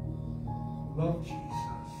love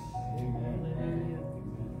Jesus. Amen.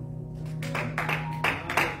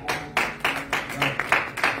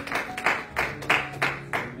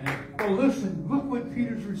 Well, listen, look what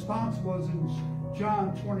Peter's response was in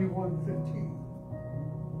John 21:15.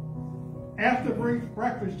 After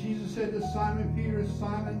breakfast, Jesus said to Simon Peter,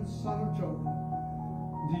 Simon, son of Jonah,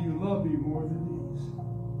 do you love me more than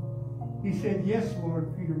these? He said, yes,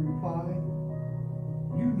 Lord, Peter replied.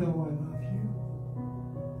 You know I love you.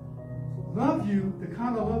 Love you, the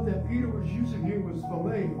kind of love that Peter was using here was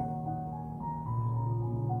phileo.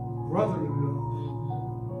 Brotherly love.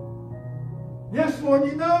 Yes, Lord,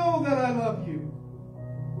 you know that I love you.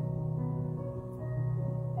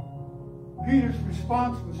 Peter's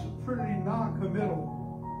response was pretty non-committal.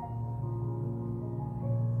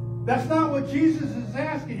 That's not what Jesus is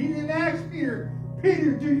asking. He didn't ask Peter,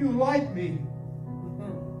 Peter, do you like me?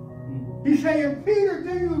 He's saying, Peter,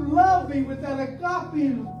 do you love me with that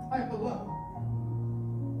agape type of love?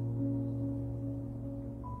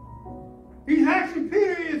 He's asking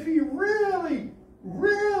Peter if he really,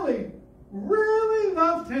 really, really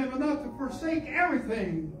loved him enough to forsake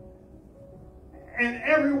everything and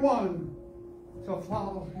everyone to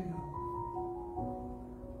follow him.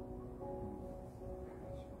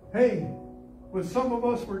 Hey, when some of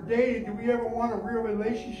us were dating, did we ever want a real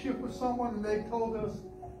relationship with someone and they told us,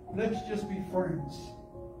 let's just be friends?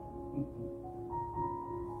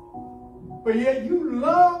 But yet you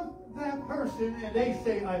love that person and they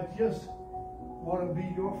say, I just want to be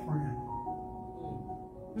your friend.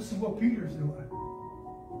 This is what Peter's doing.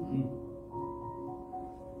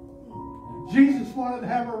 Jesus wanted to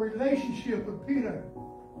have a relationship with Peter.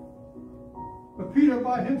 But Peter,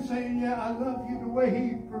 by him saying, yeah, I love you, the way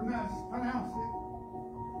he pronounced it,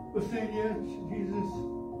 was saying, yes, Jesus,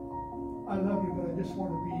 I love you, but I just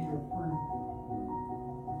want to be your friend.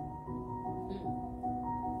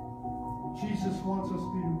 Jesus wants us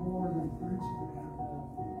to be more than friends with him.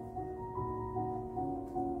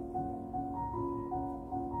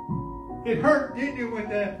 It hurt, didn't it, when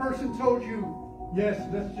that person told you, yes,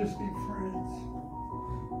 let's just be friends.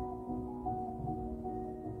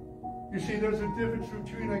 You see, there's a difference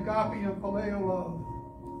between agape and phileo love.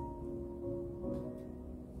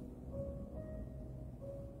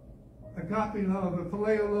 Agape love and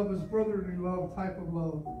phileo love is brotherly love type of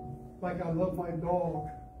love. Like I love my dog.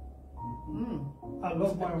 I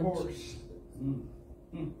love my horse.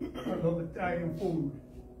 I love Italian food.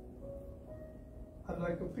 I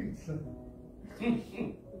like a pizza.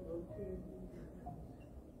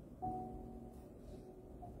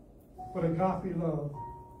 But agape love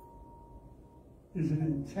is an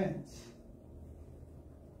intense,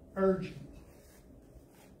 urgent,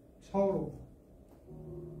 total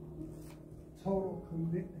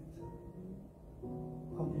commitment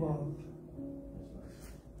of love.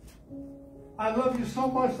 I love you so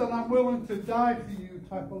much that I'm willing to die for you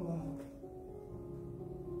type of love.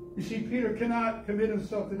 You see, Peter cannot commit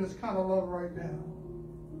himself to this kind of love right now.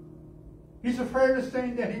 He's afraid of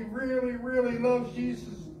saying that he really, really loves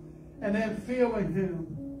Jesus and then feeling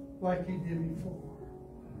him like he did before.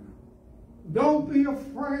 Don't be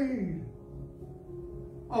afraid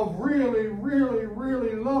of really, really,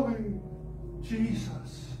 really loving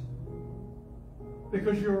Jesus,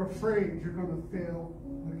 because you're afraid you're going to fail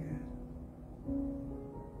again.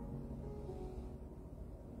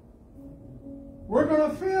 We're going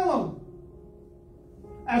to fail him.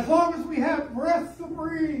 As long as we have breath to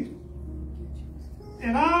breathe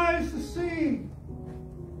and eyes to see,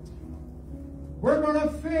 we're going to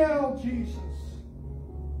fail Jesus.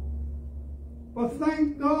 But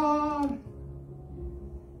thank God,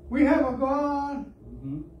 we have a God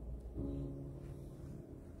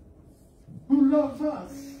who loves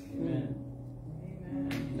us. Amen.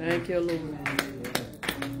 Thank you, Lord.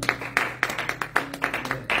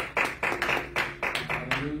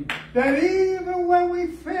 That even when we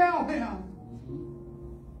fail him,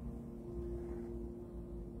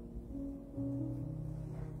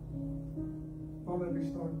 don't let me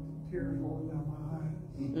start tears rolling down my eyes.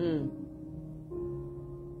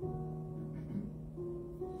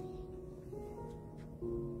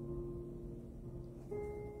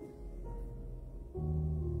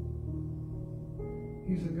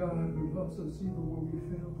 He's a God who loves us even when we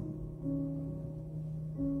fail him.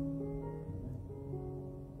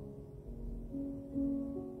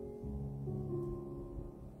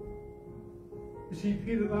 You see,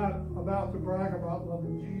 Peter's not about to brag about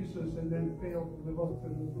loving Jesus and then fail to live up to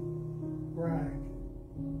the brag.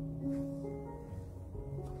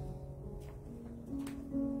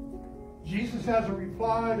 Jesus has a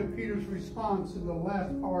reply to Peter's response in the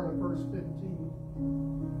last part of verse 15.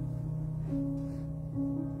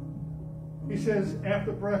 He says,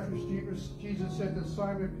 after breakfast, Jesus said to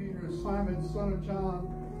Simon Peter, Simon, son of John,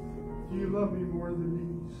 do you love me more than these?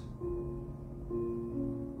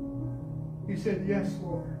 He said, yes,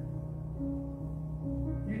 Lord.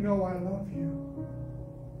 You know I love you.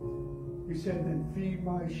 He said, then feed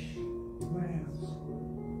my lambs.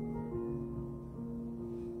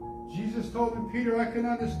 Jesus told him, Peter, I can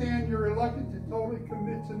understand you're reluctant to totally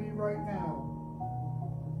commit to me right now.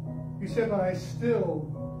 He said, but I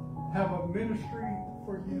still have a ministry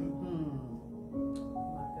for you.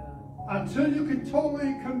 Until you can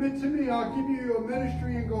totally commit to me, I'll give you a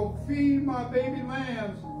ministry and go feed my baby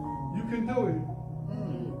lambs. You can do it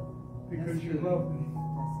because you love me.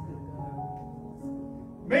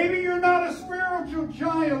 Maybe you're not a spiritual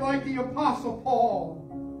giant like the Apostle Paul.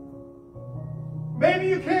 Maybe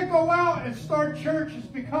you can't go out and start churches,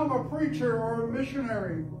 become a preacher or a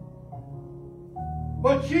missionary.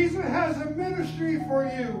 But Jesus has a ministry for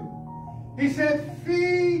you. He said,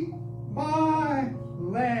 feed my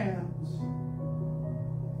lambs.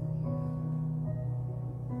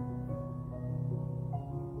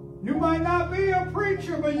 You might not be a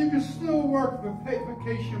preacher, but you can still work the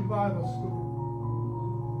Vacation Bible School.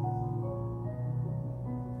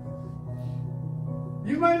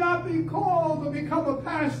 You may not be called to become a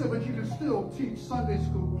pastor, but you can still teach Sunday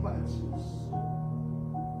school classes.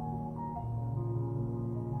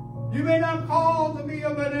 You may not be called to be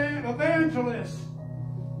an evangelist,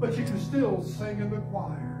 but you can still sing in the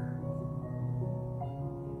choir.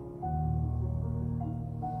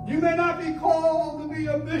 You may not be called to be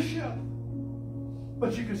a bishop,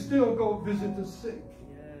 but you can still go visit the sick.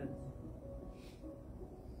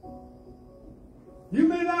 You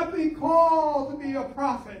may not be called to be a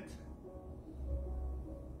prophet,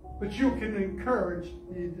 but you can encourage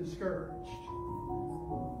the discouraged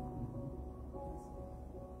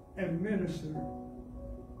and minister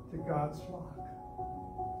to God's flock.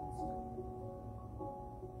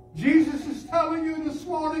 Jesus is telling you this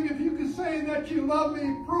morning, if you can say that you love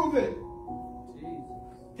me, prove it.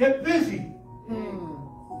 Get busy.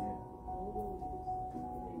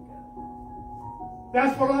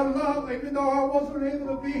 That's what I love, even though I wasn't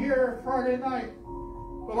able to be here Friday night.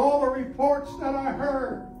 But all the reports that I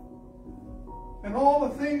heard, and all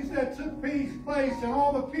the things that took place, and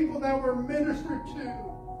all the people that were ministered to,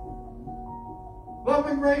 Love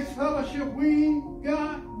and Grace Fellowship, we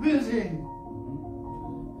got busy.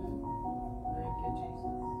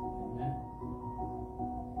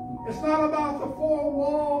 It's not about the four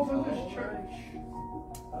walls of this church.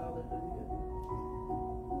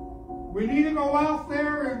 We need to go out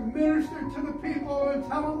there and minister to the people and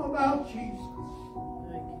tell them about Jesus.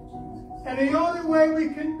 Thank you, Jesus. And the only way we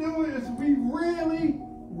can do it is we really,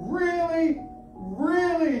 really,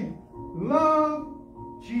 really love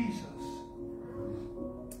Jesus.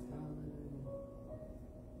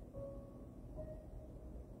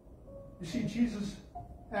 You see, Jesus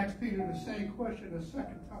asked Peter the same question a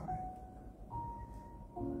second time.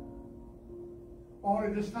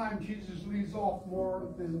 Only this time Jesus leaves off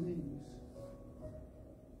more than these.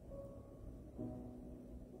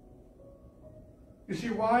 You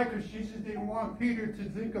see why? Because Jesus didn't want Peter to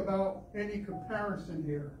think about any comparison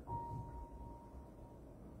here.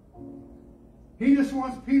 He just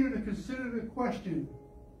wants Peter to consider the question,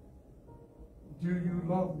 do you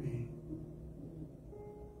love me?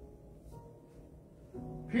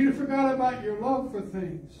 Peter forgot about your love for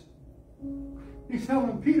things. He's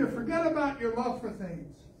telling Peter, forget about your love for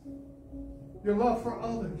things. Your love for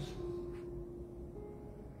others.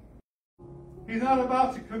 He's not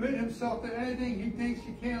about to commit himself to anything he thinks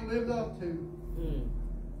he can't live up to.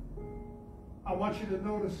 I want you to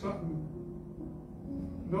notice something.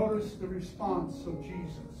 Notice the response of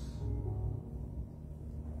Jesus.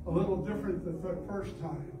 A little different than the first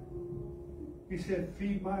time. He said,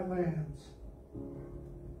 feed my lambs.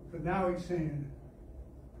 But now he's saying,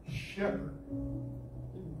 shepherd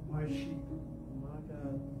my sheep. My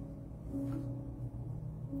God.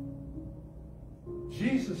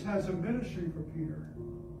 Jesus has a ministry for Peter.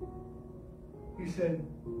 He said,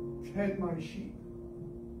 tend my sheep.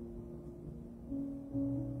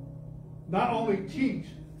 Not only teach,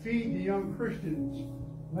 feed the young Christians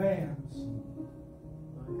lambs,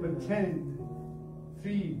 but tend,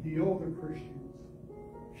 feed the older Christians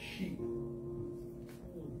sheep.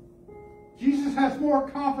 Jesus has more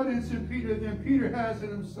confidence in Peter than Peter has in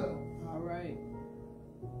himself. All right.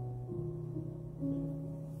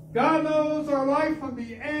 God knows our life from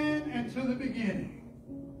the end and to the beginning.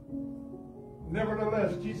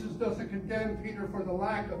 Nevertheless, Jesus doesn't condemn Peter for the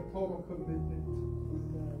lack of total commitment.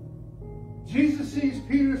 Jesus sees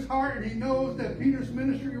Peter's heart and he knows that Peter's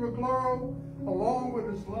ministry will grow along with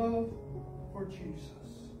his love for Jesus.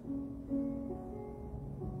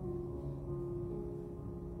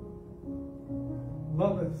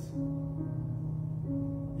 Loveth.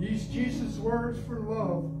 Use Jesus' words for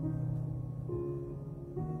love.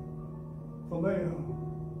 Phileo.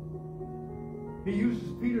 He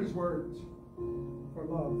uses Peter's words for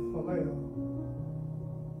love. Phileo.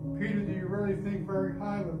 Peter, do you really think very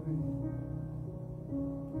highly of me?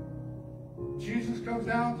 Jesus comes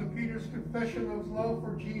down to Peter's confession of his love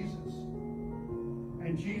for Jesus.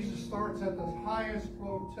 And Jesus starts at the highest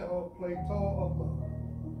plateau of love.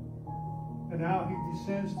 And now he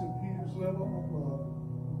descends to Peter's level of love.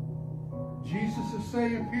 Jesus is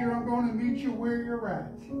saying, Peter, I'm going to meet you where you're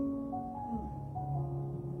at.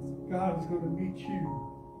 God is going to meet you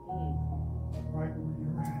right where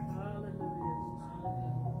you're at. Hallelujah.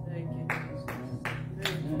 Thank you, Jesus.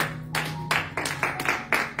 Thank you.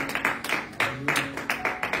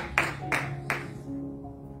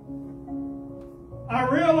 I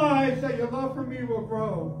realize that your love for me will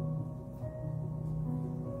grow.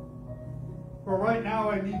 But right now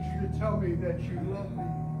I need you to tell me that you love me.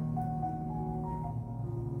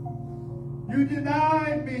 You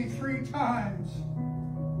denied me 3 times.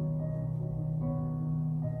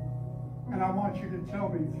 And I want you to tell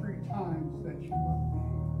me 3 times that you love me.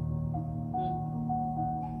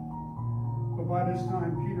 But by this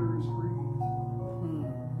time, Peter is grieved.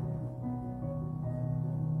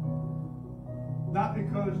 Not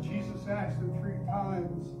because Jesus asked him 3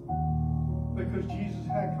 times, because Jesus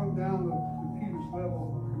had come down to Peter's level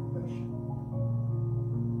of confession.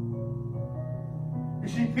 You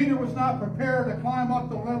see, Peter was not prepared to climb up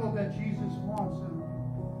the level that Jesus wants him.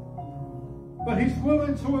 But he's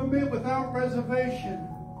willing to admit without reservation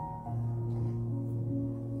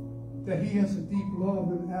that he has a deep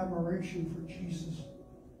love and admiration for Jesus.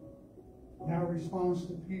 Now responds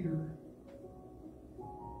to Peter.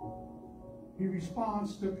 He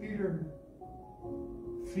responds to Peter,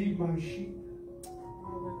 feed my sheep.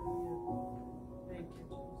 Hallelujah. Thank you,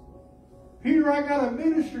 Jesus. Peter, I got a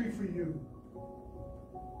ministry for you.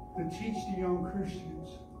 To teach the young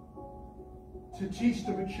Christians. To teach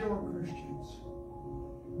the mature Christians.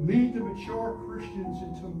 Lead the mature Christians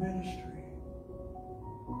into ministry.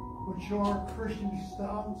 Mature Christians,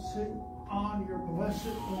 don't sit on your blessed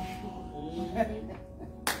assurance.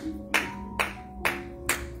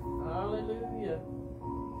 Hallelujah.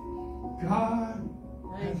 God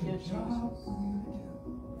Thank has you, a job Jesus. for you to do.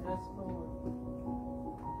 Yes, Lord.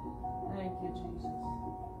 Thank you, Jesus.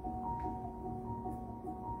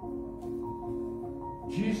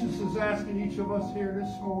 Jesus is asking each of us here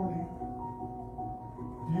this morning,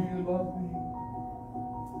 do you love me?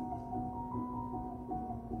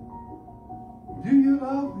 Do you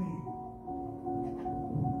love me?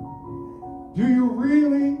 Do you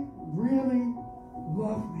really, really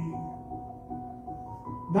love me?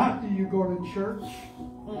 Not do you go to church.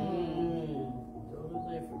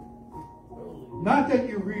 Not that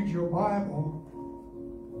you read your Bible.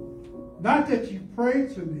 Not that you pray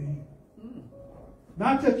to me.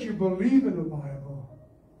 Not that you believe in the Bible.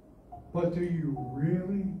 But do you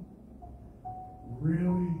really,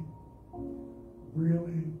 really,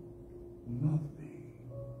 really love me?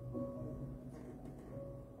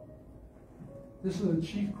 This is the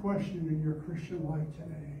chief question in your Christian life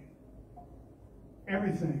today.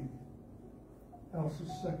 Everything else is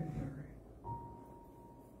secondary.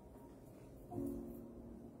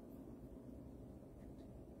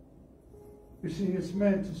 You see, it's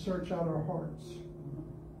meant to search out our hearts.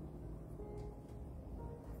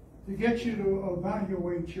 To get you to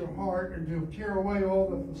evaluate your heart and to tear away all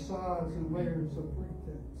the facades and layers of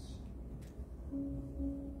pretense.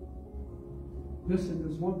 Listen,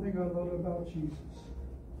 there's one thing I love about Jesus.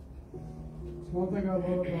 There's one thing I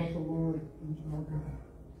love about the Lord our God.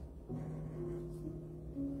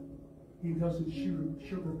 He doesn't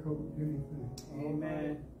sugarcoat anything.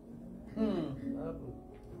 Amen.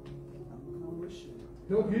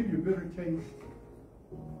 He'll give you bitter taste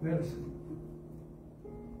medicine.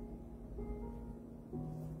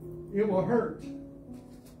 It will hurt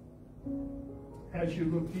as you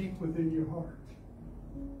look deep within your heart.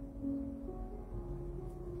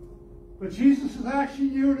 But Jesus is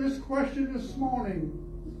asking you this question this morning,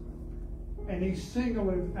 and He's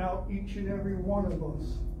singling out each and every one of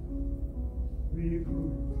us, me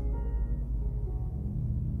included.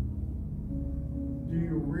 Do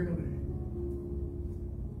you really,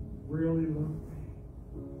 really love me?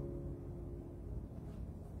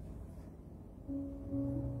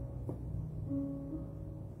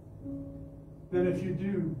 Then if you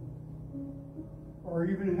do, or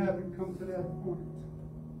even haven't come to that point,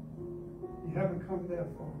 you haven't come that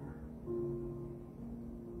far.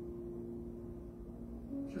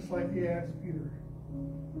 Just like He asked Peter,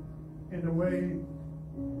 in the way,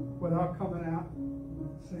 without coming out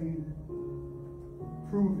saying it,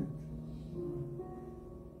 prove it.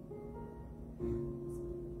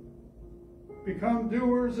 Become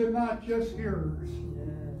doers and not just hearers.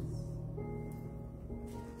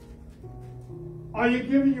 Are you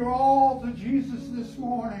giving your all to Jesus this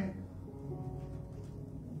morning?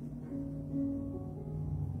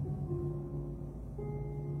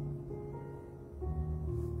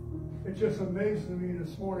 It just amazes me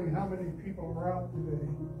this morning how many people are out today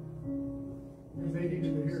because they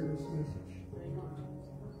needed to hear this message.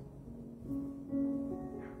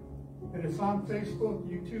 And it's on Facebook,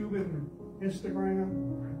 YouTube, and Instagram.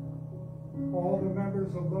 All the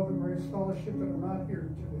members of Love and Grace Fellowship that are not here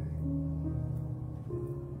today.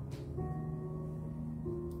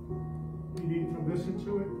 You need to listen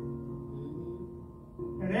to it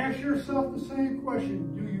and ask yourself the same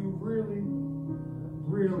question. Do you really,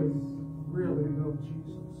 really, really love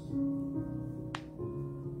Jesus?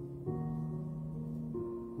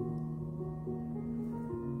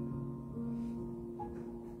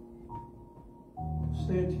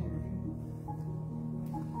 Stand to your feet.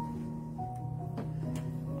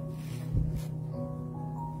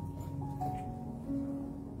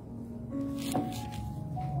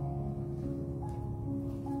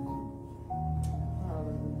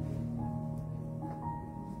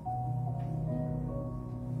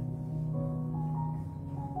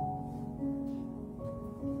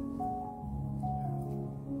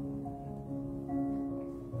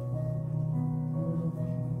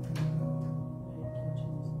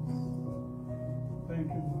 Thank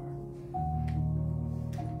you, Lord.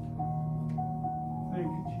 Thank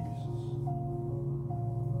you, Jesus.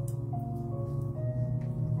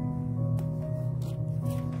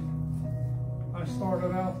 I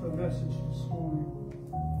started out the message this morning,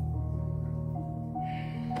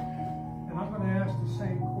 and I'm going to ask the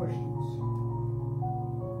same questions.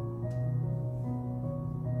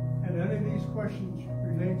 And any of these questions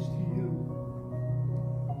relates to you,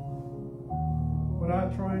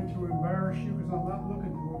 without trying to embarrass you, because I'm not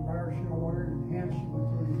looking to embarrass you. I want to enhance you and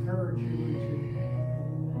to encourage you and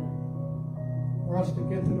for us to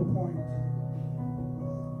get to the point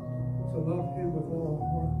to love Him with all our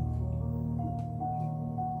heart.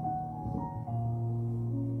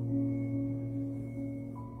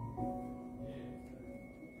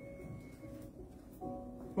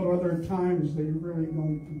 But are there times that you really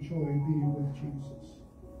don't enjoy being with Jesus?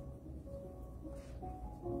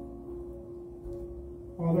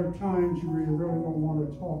 Are there times where you really don't want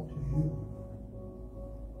to talk to him?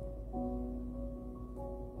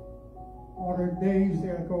 Are there days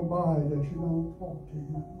that go by that you don't talk to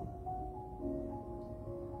him?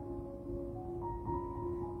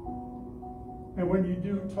 And when you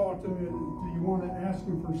do talk to him, do you want to ask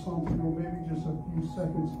him for something, or maybe just a few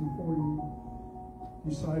seconds before you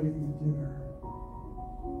decide to eat dinner?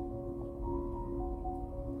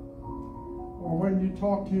 Or when you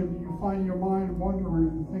talk to him, do you find your mind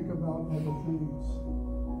wandering and think about other things?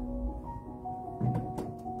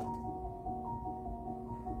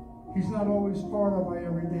 He's not always part of my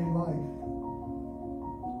everyday life.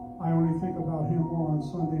 I only think about him more on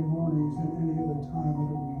Sunday mornings than any other time of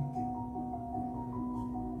the week.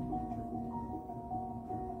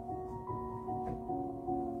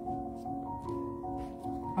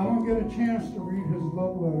 I don't get a chance to read his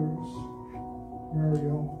love letters very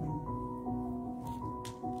often.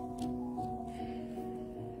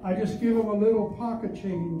 I just give him a little pocket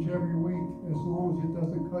change every week, as long as it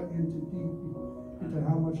doesn't cut into deep into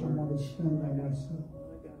how much I want to spend on myself.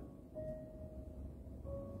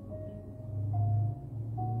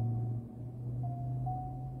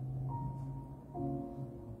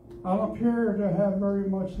 I don't appear to have very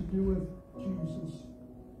much to do with Jesus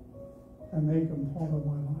and make him part of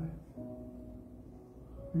my life.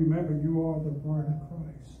 Remember, you are the bride of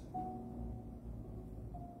Christ.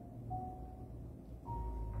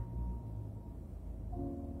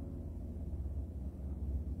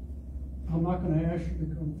 I'm not going to ask you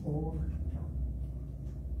to come forward.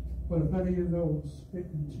 But if any of those fit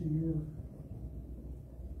into your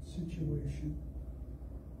situation,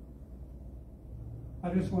 I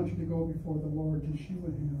just want you to go before the Lord, just you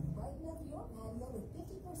and him. Brighten up your patio with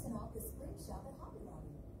 50% off the spring shop at Hobby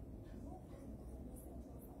Lobby.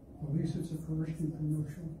 At least it's a Christian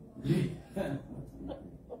commercial.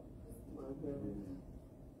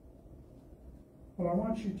 But I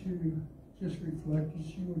want you to just reflect,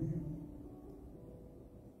 just you and him.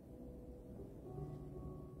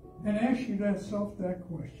 And ask you that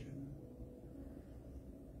question.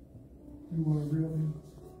 Do I really,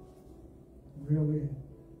 really,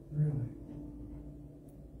 really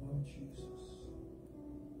love Jesus?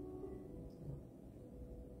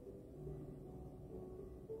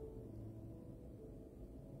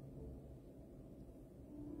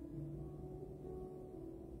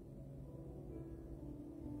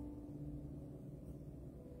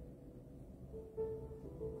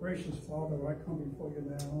 Gracious Father, I come before you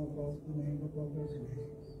now above the name above every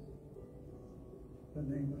name, the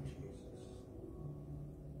name of Jesus.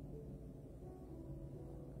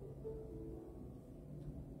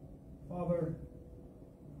 Father,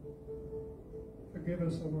 forgive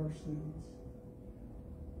us of our sins.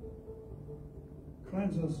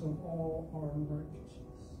 Cleanse us of all our unrighteousness.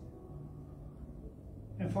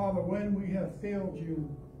 And Father, when we have failed you,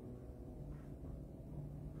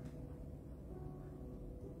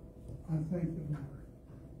 I thank you, Lord.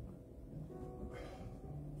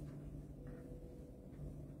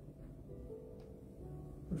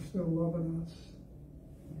 For still loving us,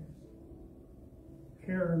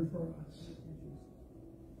 caring for us,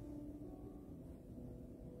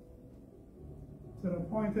 to the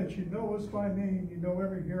point that you know us by name, you know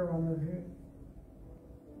every hair on our head,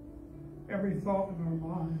 every thought in our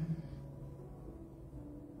mind.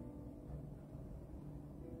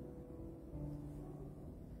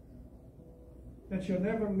 That you'll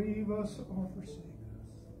never leave us or forsake us.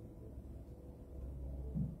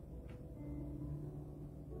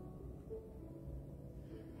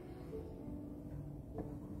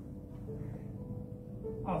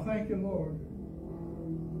 I thank you, Lord.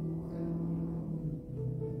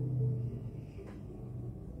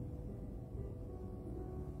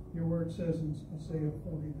 Your word says in Isaiah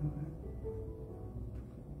 49,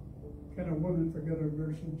 can a woman forget her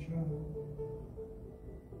nursing child?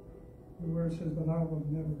 The word says, but I will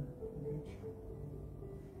never forget you.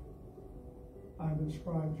 I've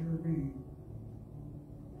inscribed your name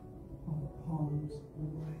on the palms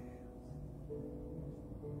of my hands.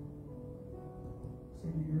 So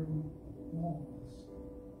your walls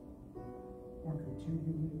are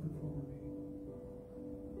continually before me.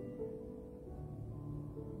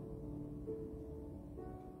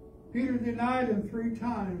 Peter denied him 3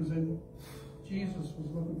 times, and Jesus was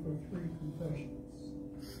looking for 3 confessions.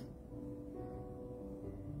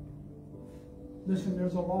 Listen,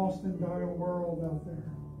 there's a lost and dying world out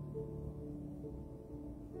there.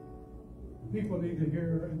 People need to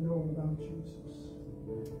hear and know about Jesus.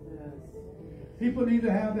 Yes. People need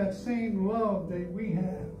to have that same love that we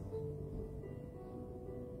have.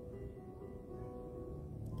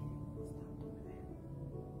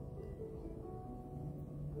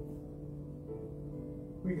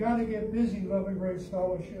 We got to get busy loving Grace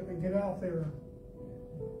Fellowship and get out there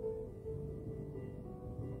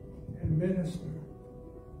and minister.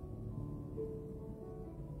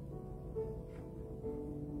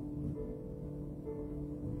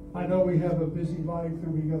 I know we have a busy life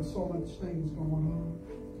and we got so much things going on.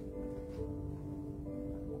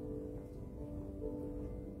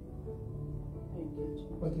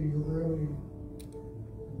 But do you really,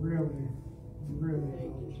 really, really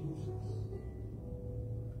love Jesus?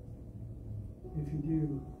 If you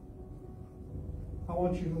do, I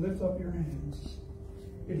want you to lift up your hands.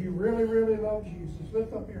 If you really, really love Jesus,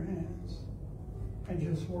 lift up your hands and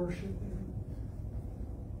just worship Him.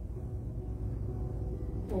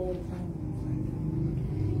 Oh, thank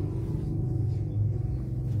you.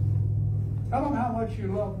 Tell Him how much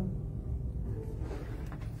you love Him.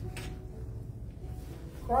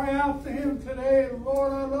 Cry out to Him today,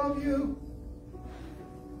 Lord, I love you.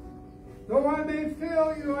 Though I may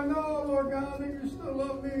fail you, I know, Lord God, that you still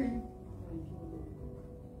love me.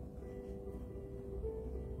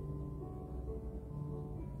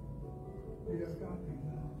 You have got me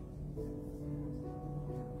now.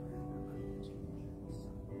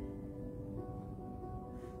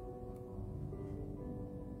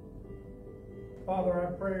 Father,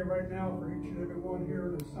 I pray right now for each and every one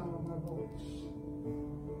here the sound of my voice,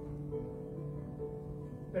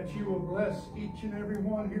 that you will bless each and every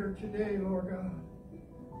one here today, Lord God.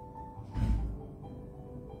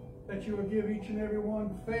 That you will give each and every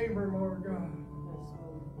one favor, Lord God.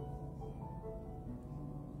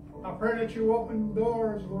 I pray that you open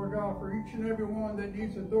doors, Lord God, for each and every one that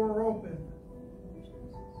needs a door open,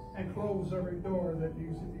 and close every door that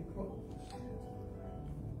needs to be closed.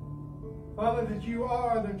 Father, that you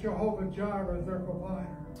are the Jehovah Jireh, their provider.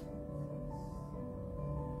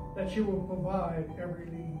 That you will provide every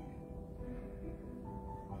need.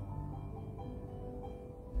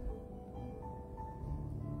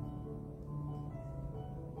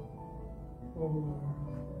 Oh Lord.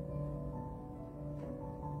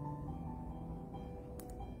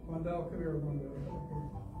 Wendell, come here, Wendell.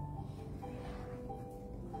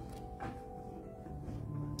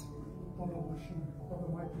 Brother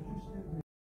Mike, could you stand?